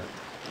start somewhere.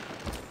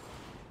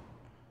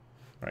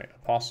 Alright,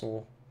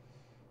 Apostle.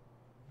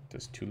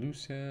 Does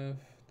Toulouse have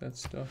that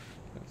stuff?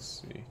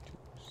 Let's see.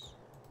 Toulouse.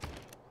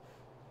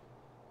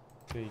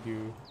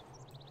 Daegu.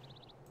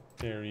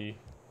 Derry.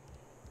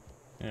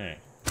 Alright,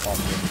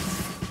 Apostle.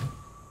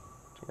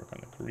 To work on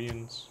the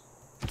Koreans.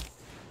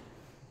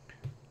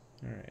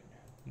 Alright,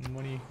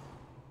 money.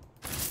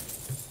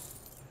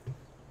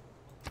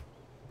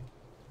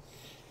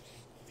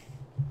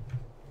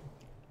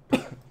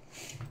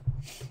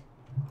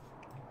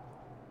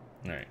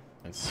 Alright,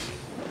 let's see.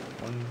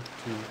 1,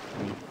 2,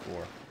 3,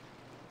 4.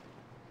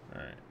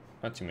 Alright,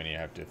 not too many I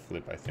have to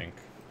flip, I think.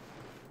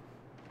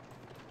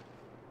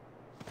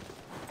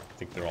 I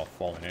think they're all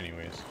fallen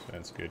anyways, so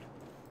that's good.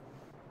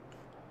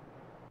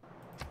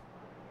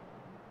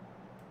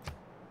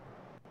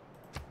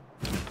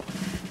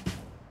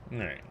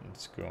 Alright,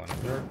 let's go on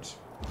alert.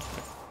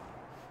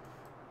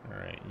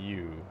 Alright,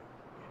 you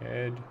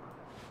head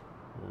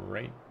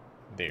right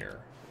there.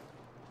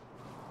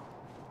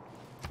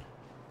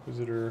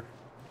 Visitor,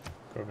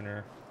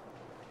 governor,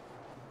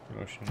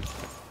 promotion.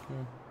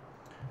 Okay.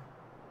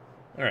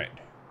 Alright,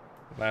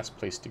 last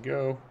place to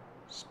go,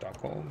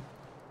 Stockholm.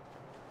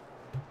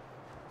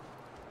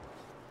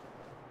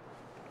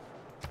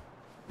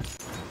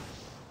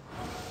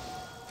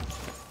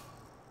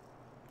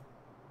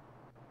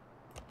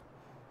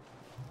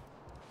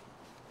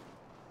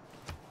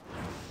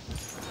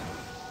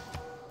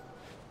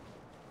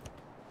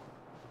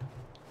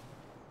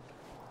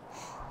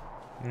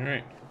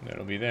 Alright,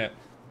 that'll be that.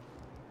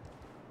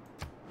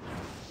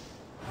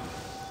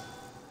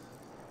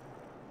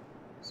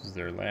 This is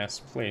their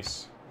last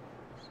place.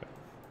 So.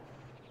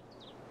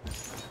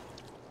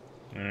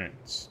 Alright,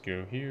 let's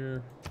go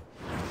here.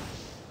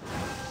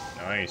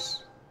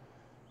 Nice.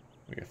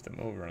 We have them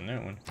over on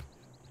that one.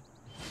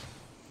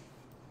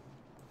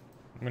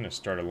 I'm gonna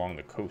start along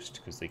the coast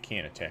because they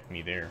can't attack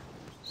me there.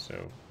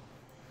 So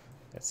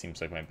that seems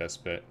like my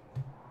best bet.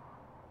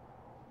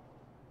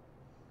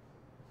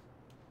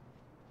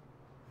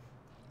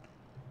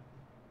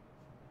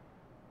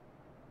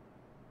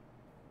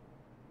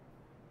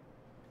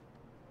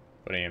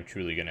 But I am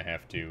truly going to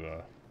have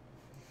to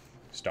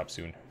stop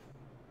soon.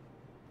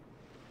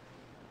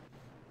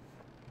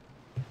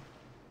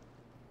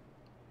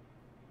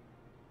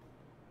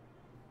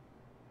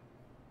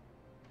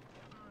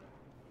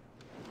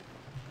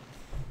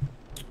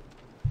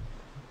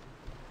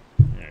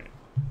 Alright.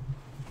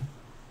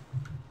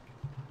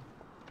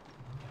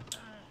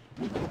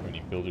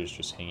 Any builders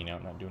just hanging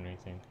out, not doing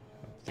anything?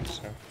 I don't think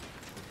so.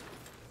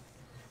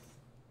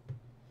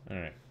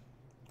 Alright.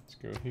 Let's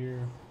go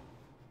here.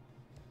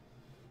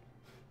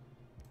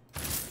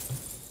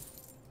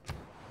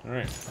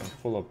 Alright, I'm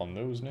full up on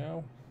those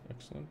now.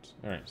 Excellent.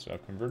 Alright, so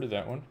I've converted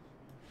that one.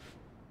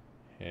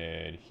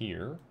 Head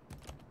here.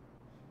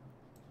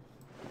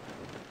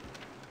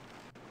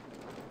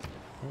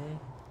 Okay.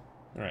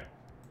 Alright,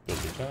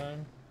 builder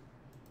time.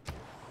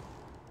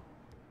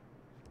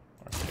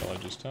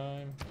 Archaeologist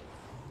time.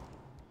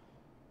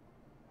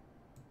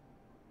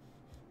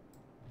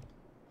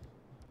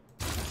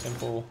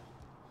 Temple.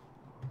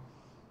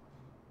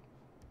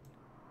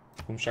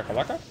 Boom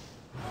shakalaka?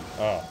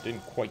 Oh,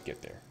 didn't quite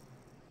get there.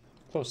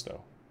 Close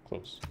though.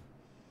 Close.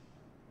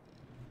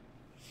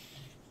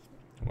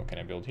 What can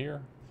I build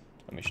here?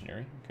 A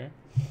missionary, okay.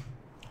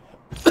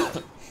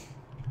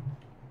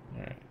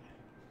 Alright.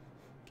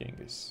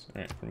 Genghis.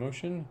 Alright,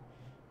 promotion.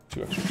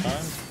 2 extra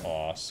time.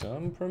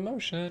 Awesome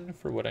promotion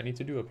for what I need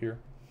to do up here.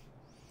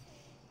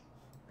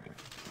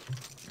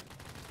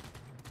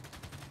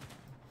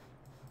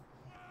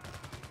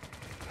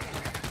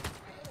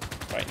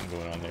 Fighting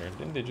going on there.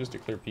 Didn't they just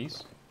declare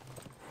peace?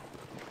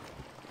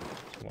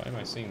 So why am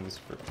I seeing this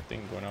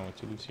thing going on with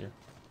Toulouse here?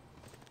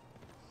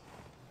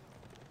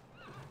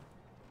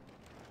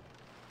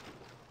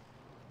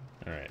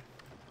 Alright.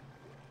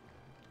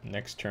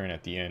 Next turn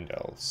at the end,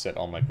 I'll set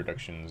all my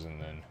productions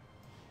and then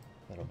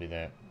that'll be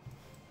that.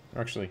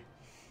 Actually,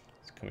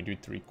 can we do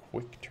 3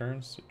 quick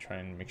turns to try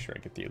and make sure I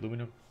get the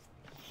aluminum?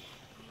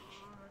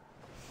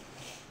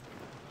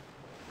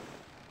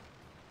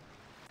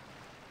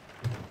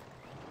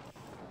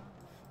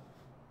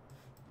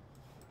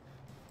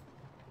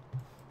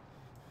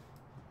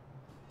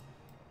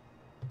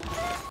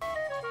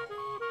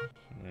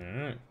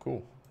 Alright,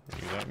 cool.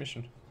 Ready for that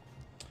mission.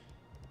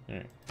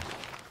 Alright.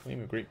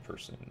 Claim a great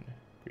person.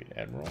 Great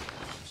admiral.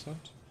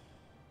 Excellent.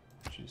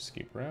 Should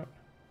escape route.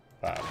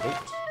 Boat.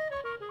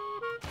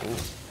 Oh,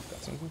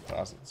 got some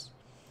deposits.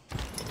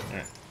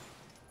 Alright.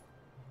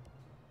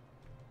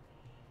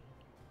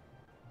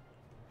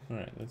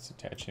 Alright, let's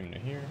attach him to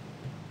here.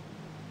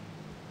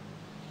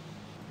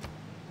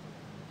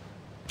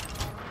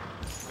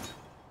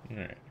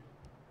 Alright.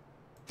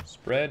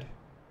 Spread.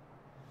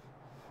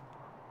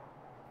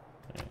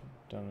 Alright,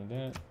 done with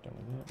that, done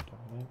with that, done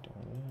with that, done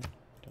with that,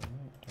 done with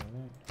that, done with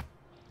that.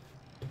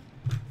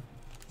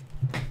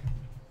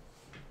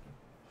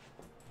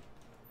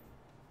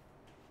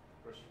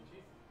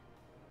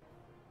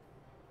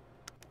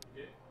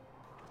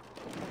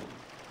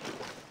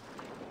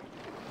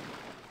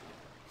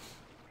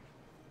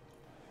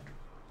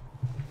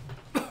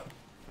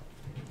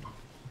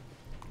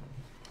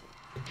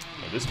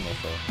 This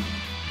mofo.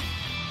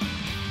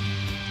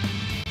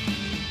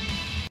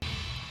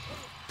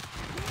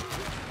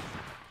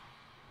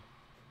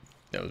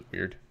 That was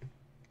weird.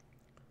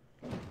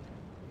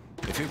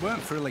 If it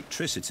weren't for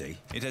electricity,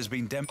 it has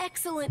been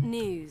Excellent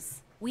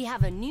news. We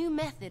have a new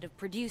method of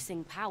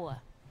producing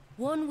power.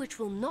 One which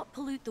will not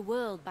pollute the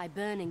world by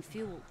burning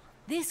fuel.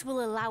 This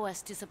will allow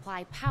us to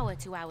supply power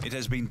to our... It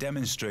has been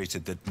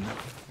demonstrated that...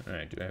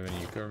 Alright, do I have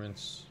any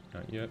governments?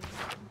 Not yet.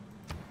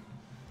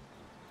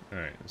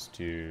 Alright, let's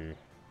do...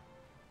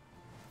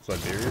 flood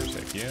barriers,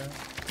 heck yeah.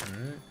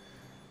 Alright.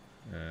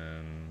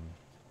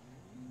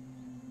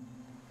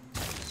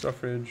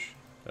 Suffrage,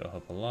 that'll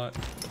help a lot.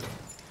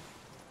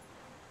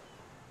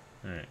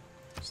 Alright,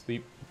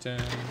 sleep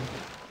 10.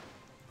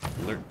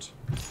 Alert.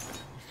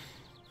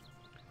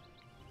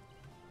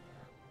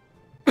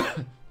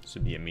 This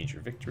would be a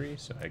major victory,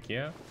 so heck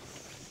yeah.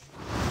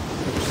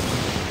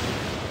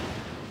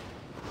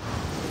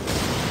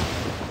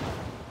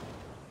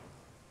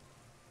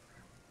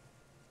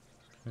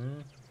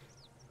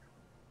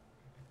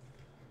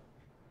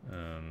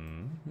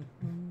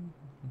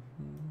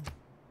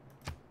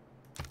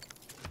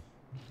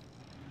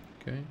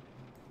 Okay.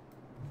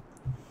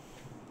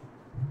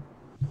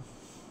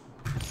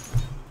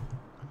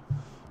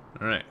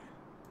 All right.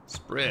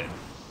 Spread.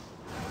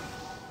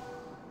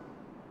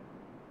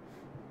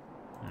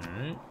 All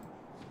right.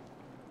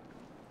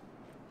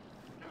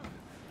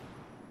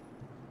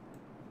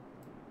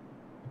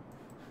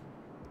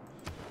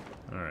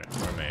 All right.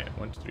 Where am I at?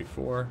 1, 2, 3,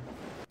 4.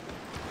 I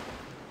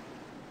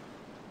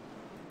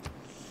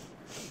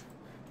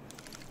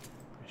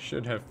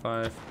should have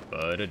 5,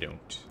 but I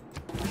don't.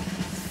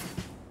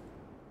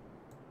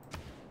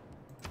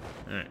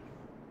 Alright.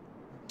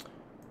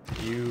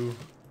 You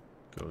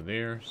go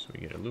there, so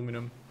we get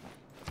aluminum.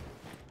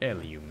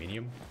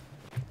 Aluminium.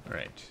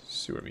 Alright.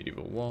 Sewer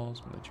medieval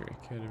walls, military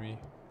academy.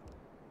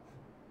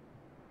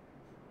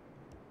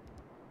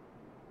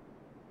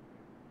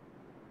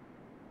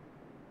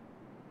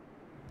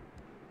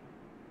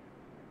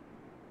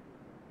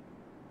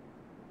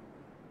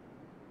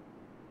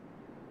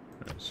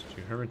 Let's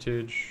do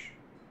Hermitage.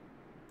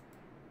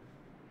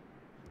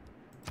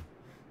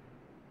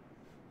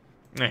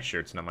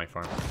 Sure, it's not my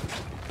farm.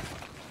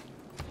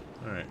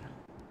 Alright.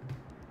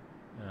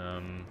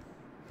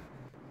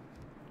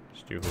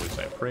 Let's do Holy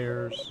Site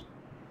Prayers.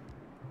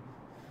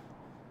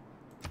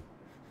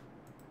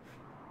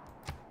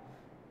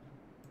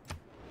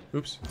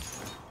 Oops.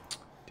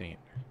 Dang it.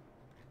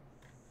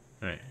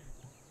 Alright.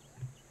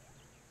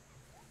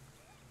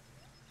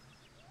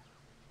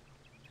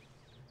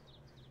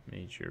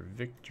 Major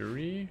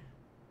victory.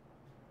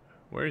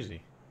 Where is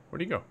he?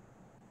 Where'd he go?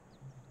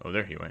 Oh,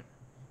 there he went.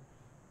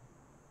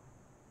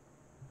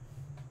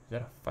 Is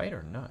that a fight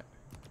or not?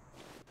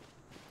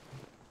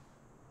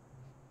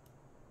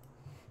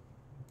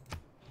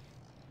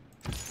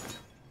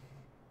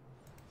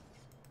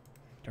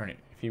 Darn it.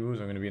 If he moves,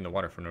 I'm going to be in the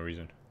water for no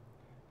reason.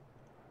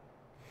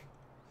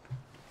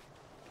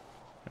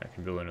 I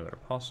can build another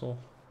apostle.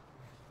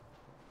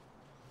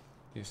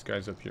 This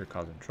guy's up here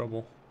causing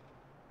trouble.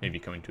 Maybe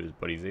coming to his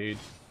buddy's aid.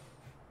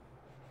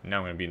 Now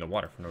I'm going to be in the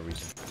water for no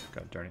reason.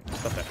 God darn it.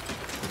 Stop that.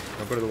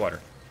 Don't go to the water.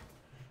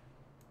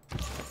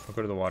 Don't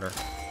go to the water.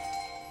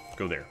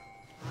 Go there.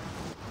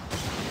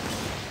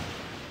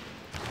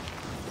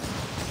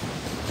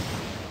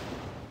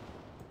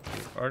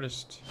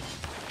 Artist.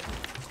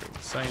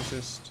 Great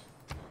scientist.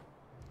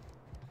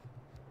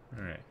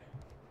 Alright.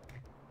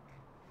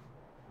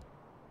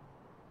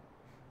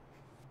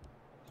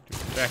 Do a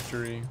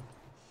factory.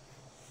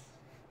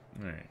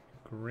 Alright.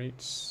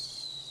 Great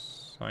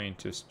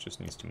scientist just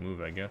needs to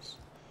move, I guess.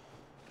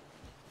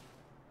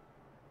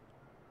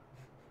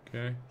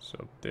 Okay, so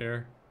up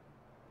there.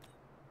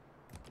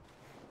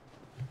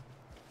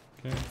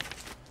 Okay.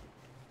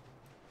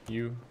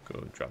 You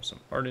go drop some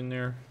art in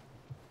there.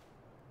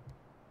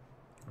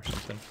 Or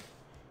something.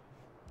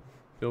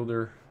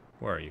 Builder,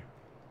 where are you?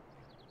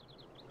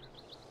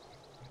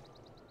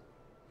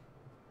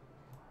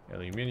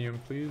 Aluminium,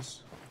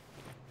 please.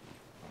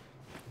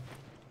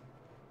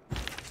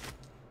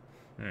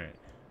 Alright.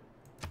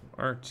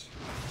 Art.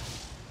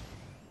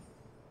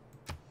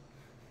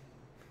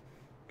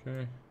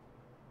 Okay.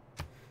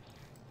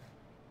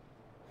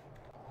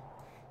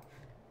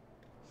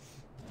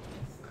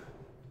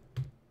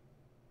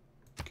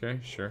 Okay,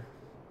 sure.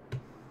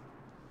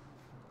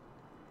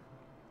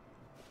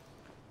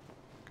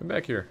 Come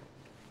back here.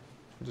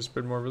 Just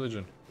spread more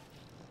religion.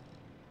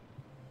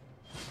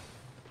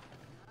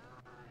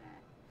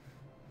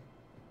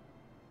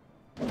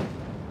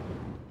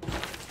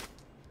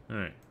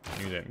 Alright,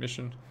 do that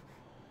mission.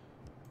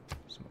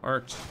 Some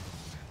art.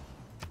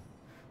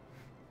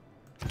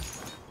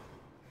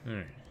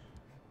 Alright.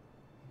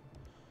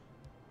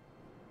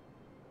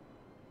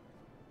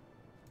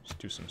 Let's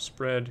do some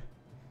spread.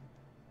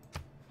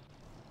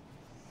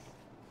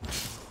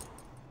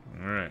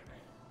 Alright.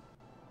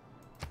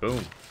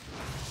 Boom.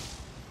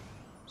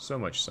 So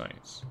much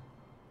science.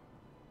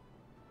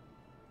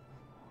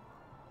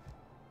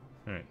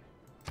 Alright.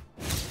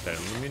 That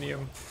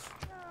aluminium.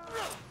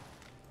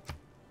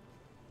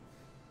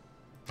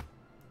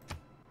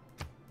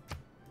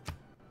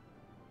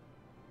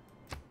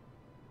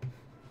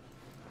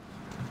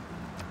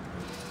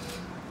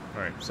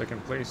 Alright,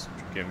 second place.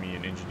 Give me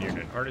an engineer and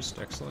an artist.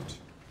 Excellent.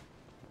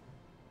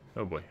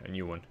 Oh boy, a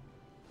new one.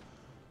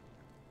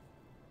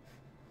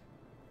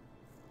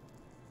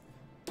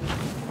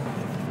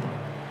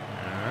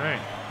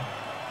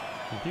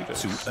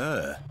 To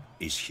err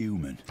is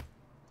human.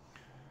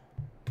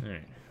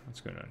 Alright, what's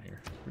going on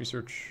here?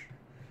 Research.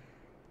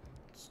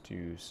 Let's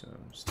do some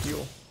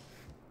steel.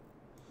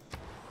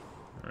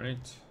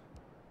 Alright.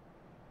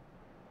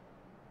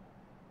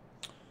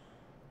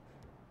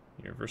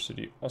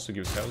 University also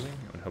gives housing.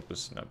 It would help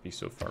us not be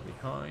so far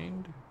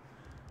behind.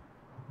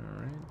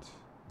 Alright.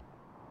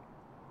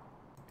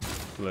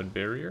 Blood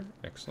barrier.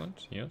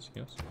 Excellent. Yes,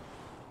 yes.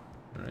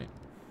 Alright.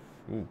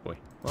 Oh boy.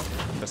 Well,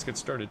 let's get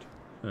started.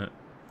 Alright.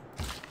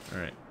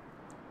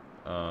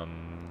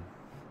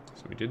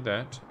 So we did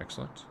that.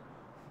 Excellent.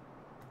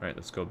 Alright,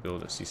 let's go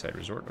build a seaside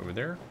resort over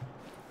there.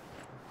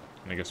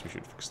 And I guess we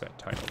should fix that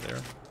title there.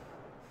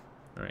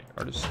 Alright,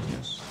 artist,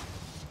 yes.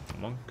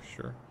 Monk,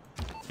 sure.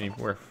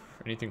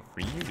 Anything for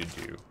you to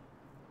do?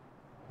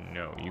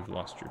 No, you've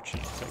lost your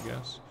chance, I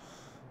guess.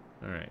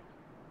 Alright.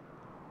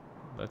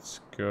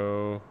 Let's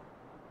go...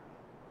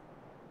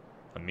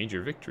 A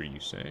major victory, you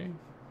say?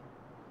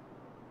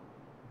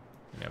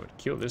 And I would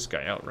kill this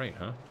guy outright,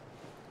 huh?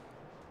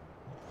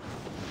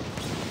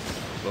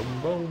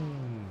 Boom,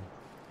 boom.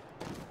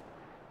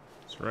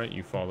 That's right,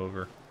 you fall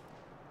over.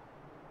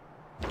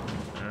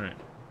 Alright,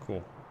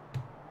 cool.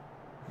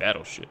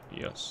 Battleship,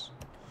 yes.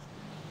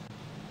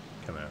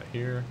 Come out of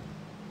here.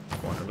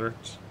 Go on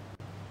alert.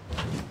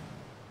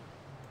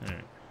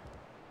 Alright.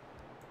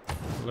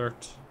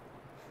 Alert.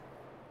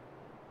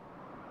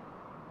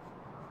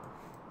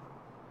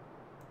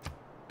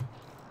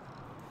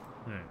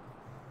 Alright.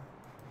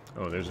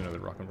 Oh, there's another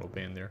rock and roll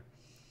band there.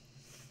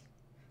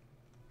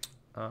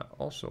 I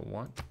also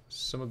want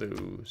some of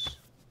those.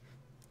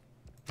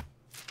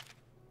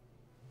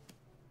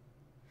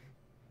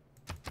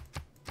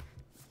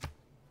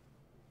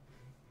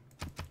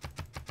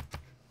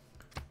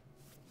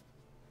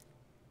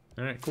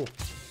 Alright, cool.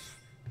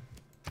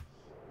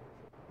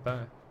 Bye.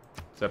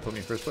 Does that put me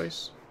in first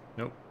place?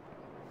 Nope.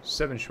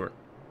 7 short.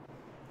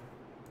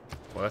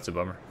 Well, that's a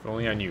bummer. If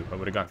only I knew, I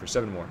would have gone for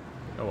 7 more.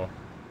 Oh well.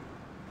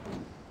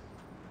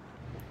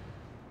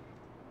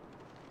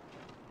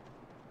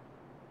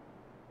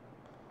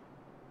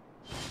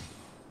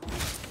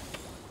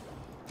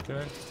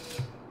 Okay.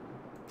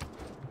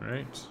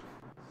 Alright.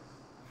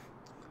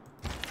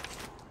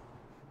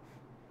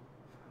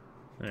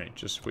 Alright,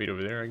 just wait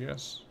over there, I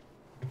guess.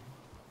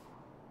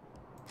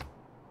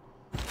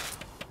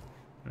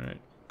 Alright,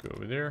 go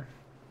over there.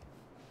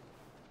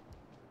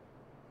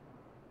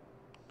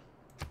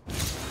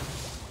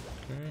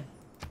 Okay,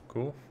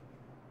 cool.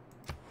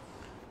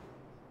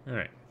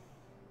 Alright.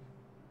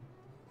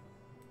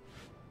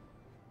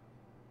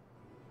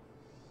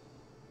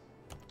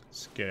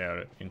 Let's get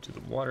out into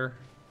the water.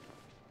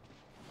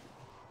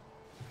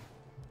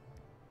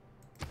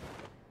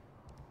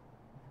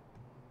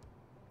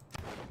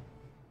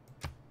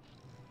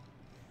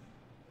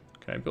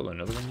 Can I build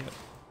another one yet?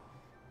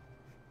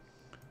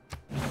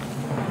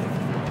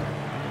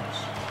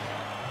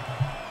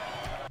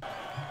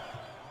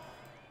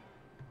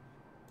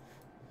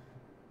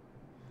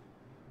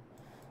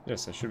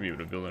 Yes, I should be able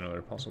to build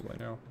another puzzle by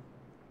now.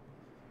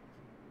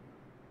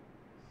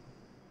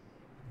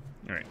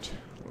 Alright.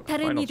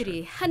 다른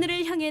이들이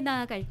하늘을 향해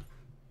나아갈.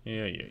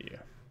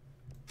 Yeah.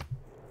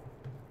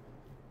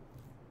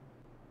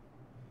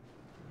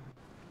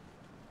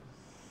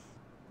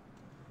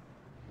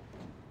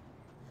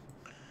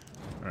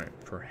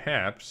 Alright,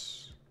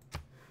 perhaps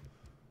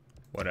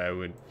what I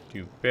would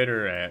do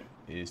better at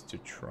is to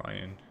try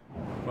and...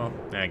 Well,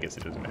 I guess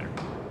it doesn't matter.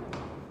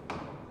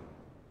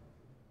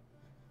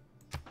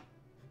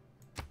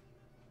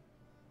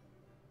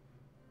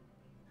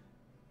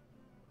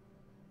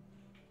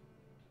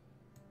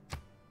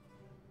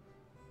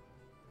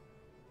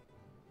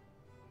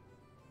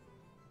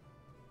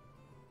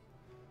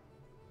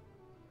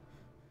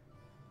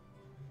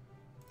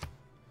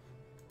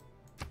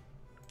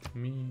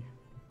 Me.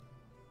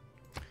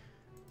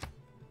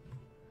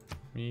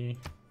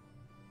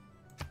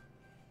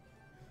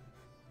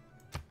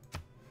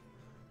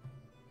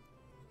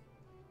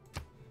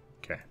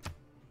 Okay.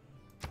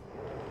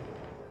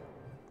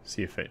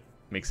 See if it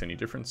makes any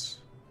difference.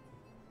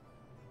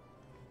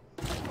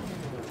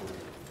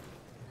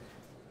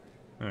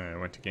 I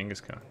went to Genghis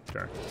Khan.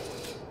 Darn. I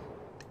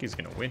think he's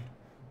gonna win.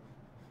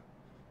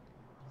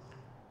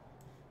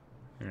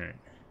 Alright.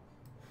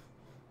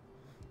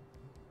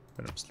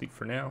 Let him sleep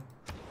for now.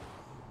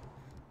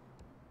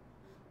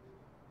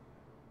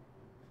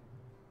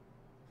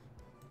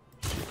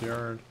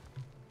 Shipyard.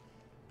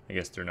 I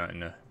guess they're not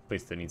in a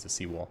place that needs a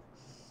seawall.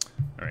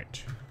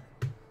 Alright.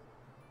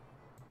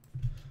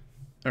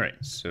 Alright,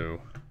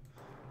 so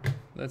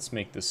let's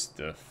make this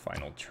the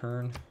final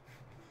turn.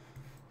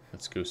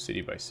 Let's go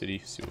city by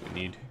city, see what we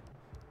need.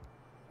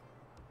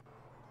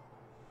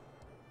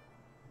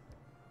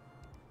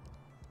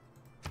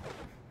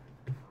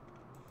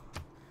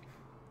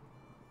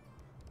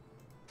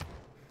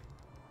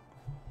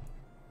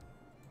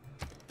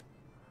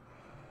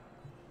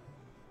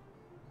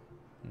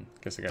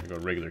 Guess I gotta go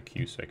regular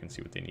queue so I can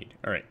see what they need.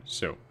 Alright,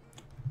 so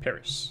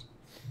Paris.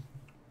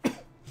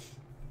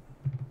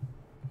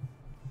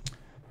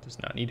 Does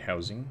not need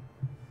housing.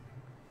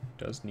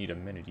 Does need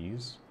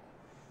amenities.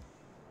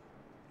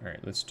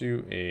 Alright, let's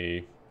do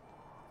a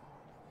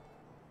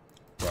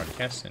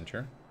broadcast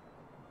center.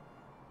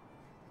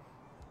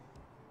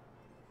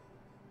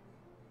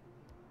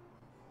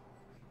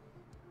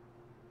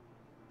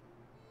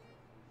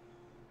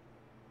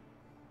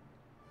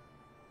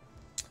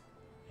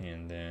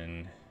 And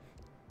then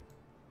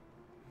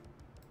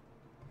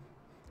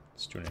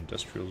let's do an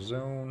industrial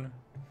zone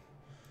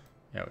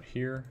out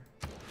here.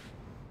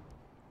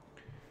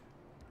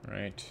 All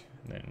right,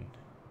 and then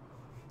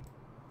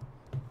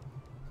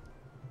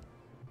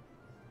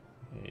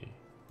a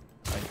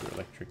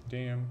hydroelectric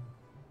dam,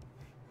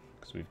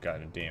 because we've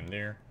got a dam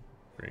there.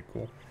 Very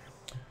cool.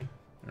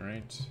 All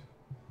right.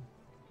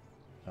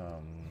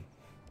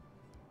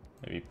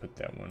 Maybe put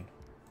that one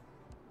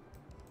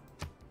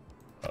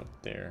up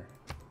there.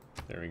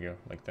 There we go,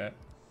 like that.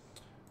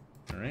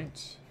 All right,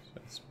 so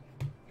that's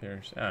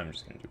Paris. I'm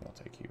just gonna do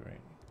multi-queue, right?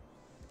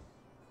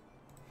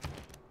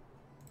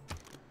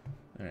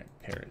 All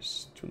right,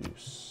 Paris,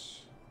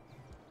 Toulouse.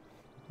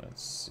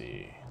 Let's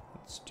see.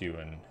 Let's do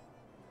an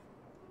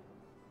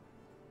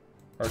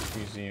art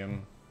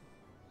museum.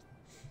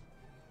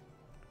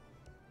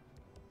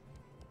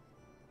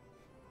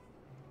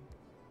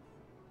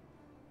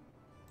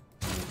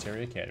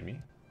 Military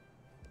Academy.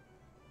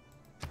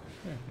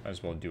 Yeah, might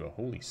as well do a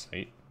holy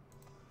site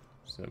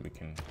so that we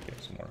can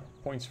get some more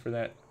points for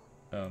that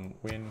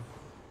win.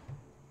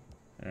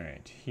 All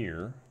right,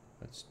 here,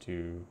 let's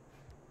do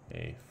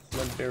a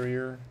flood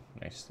barrier.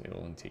 Nice, it'll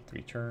only take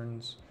 3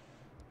 turns.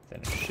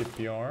 Then a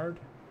shipyard.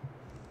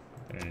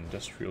 Then an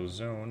industrial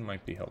zone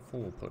might be helpful.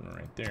 We'll put one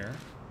right there.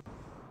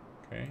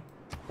 Okay,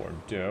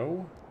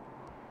 Bordeaux.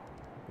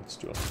 Let's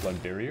do a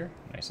flood barrier.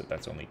 Nice that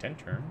that's only 10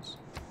 turns.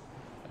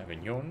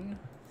 Avignon,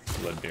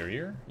 flood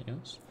barrier,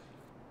 yes.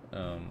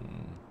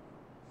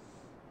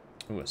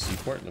 Ooh, a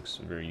seaport looks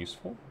very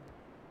useful.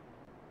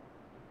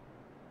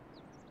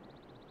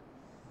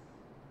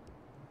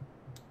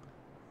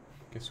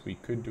 Guess we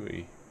could do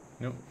a...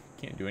 Nope,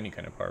 can't do any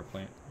kind of power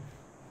plant.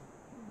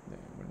 That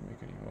wouldn't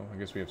make any... Well, I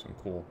guess we have some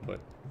coal, but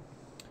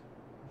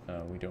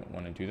we don't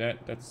want to do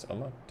that. That's a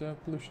lot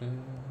of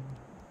pollution.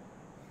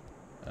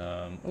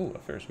 Oh, a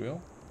Ferris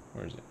wheel.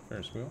 Where is it?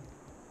 Ferris wheel.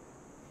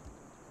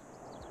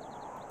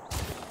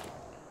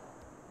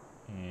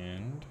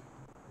 And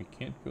we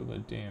can't build a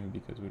dam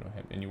because we don't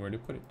have anywhere to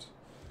put it.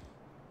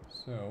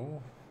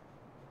 So,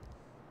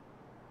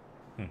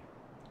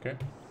 okay.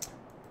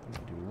 I'm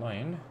gonna do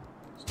lion.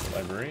 Let's do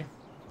library.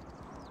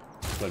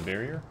 Flood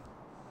barrier.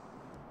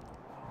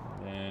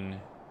 And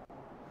then,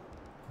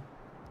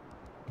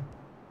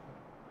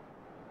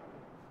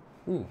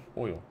 ooh,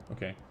 oil.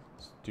 Okay.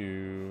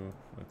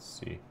 Let's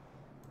see.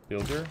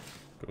 Builder,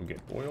 go get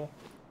oil.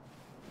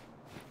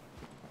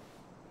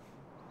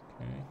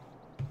 Okay.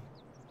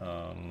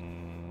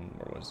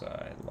 Where was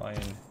I?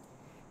 Lion.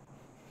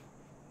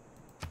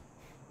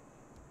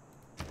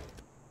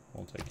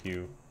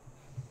 Multi-Q.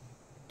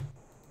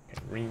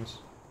 Okay, Reams.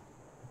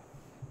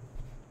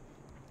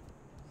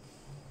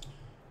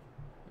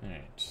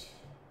 Alright.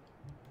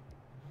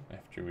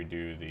 After we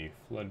do the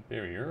flood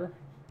barrier,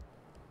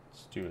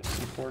 let's do a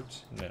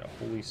seaport and then a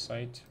holy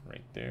site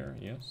right there,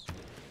 yes.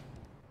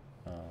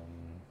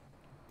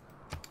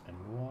 And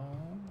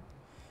one.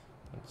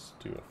 Let's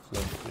do a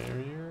flood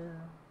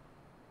barrier.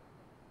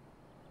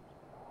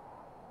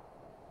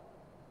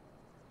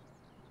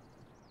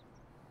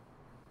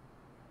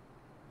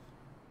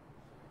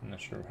 I'm not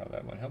sure how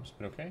that one helps,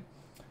 but okay.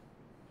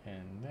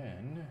 And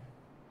then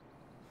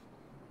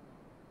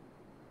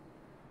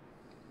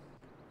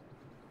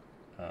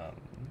a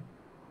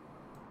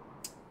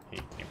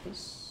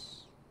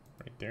campus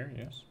right there,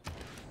 yes.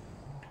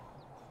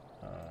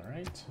 All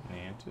right,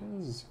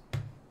 Nantes.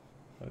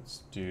 Let's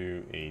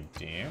do a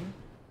dam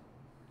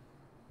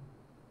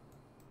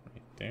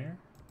right there.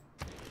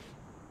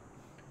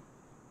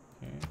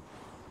 Okay,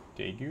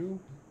 Daegu.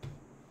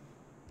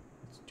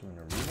 Let's do an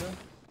arena.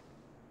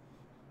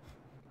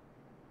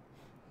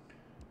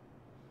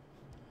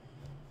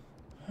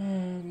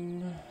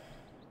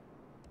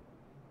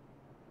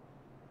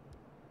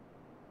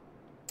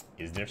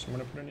 Is there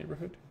somewhere to put a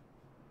neighborhood?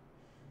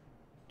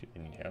 Do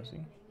they need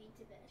housing?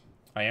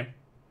 I am?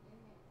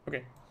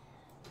 Okay.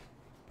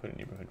 Put a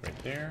neighborhood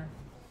right there.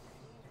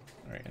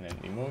 Alright, and then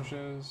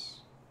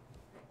Limoges.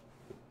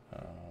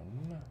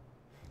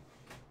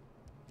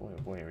 Boy,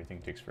 oh boy,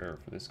 everything takes forever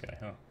for this guy,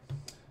 huh?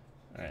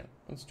 Alright,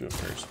 let's do a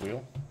Ferris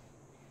wheel.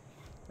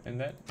 And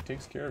that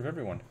takes care of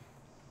everyone.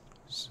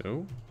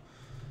 So,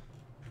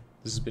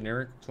 this has been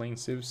Eric playing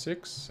Civ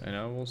 6, and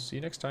I will see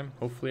you next time.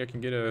 Hopefully I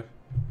can get a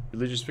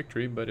religious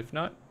victory, but if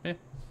not,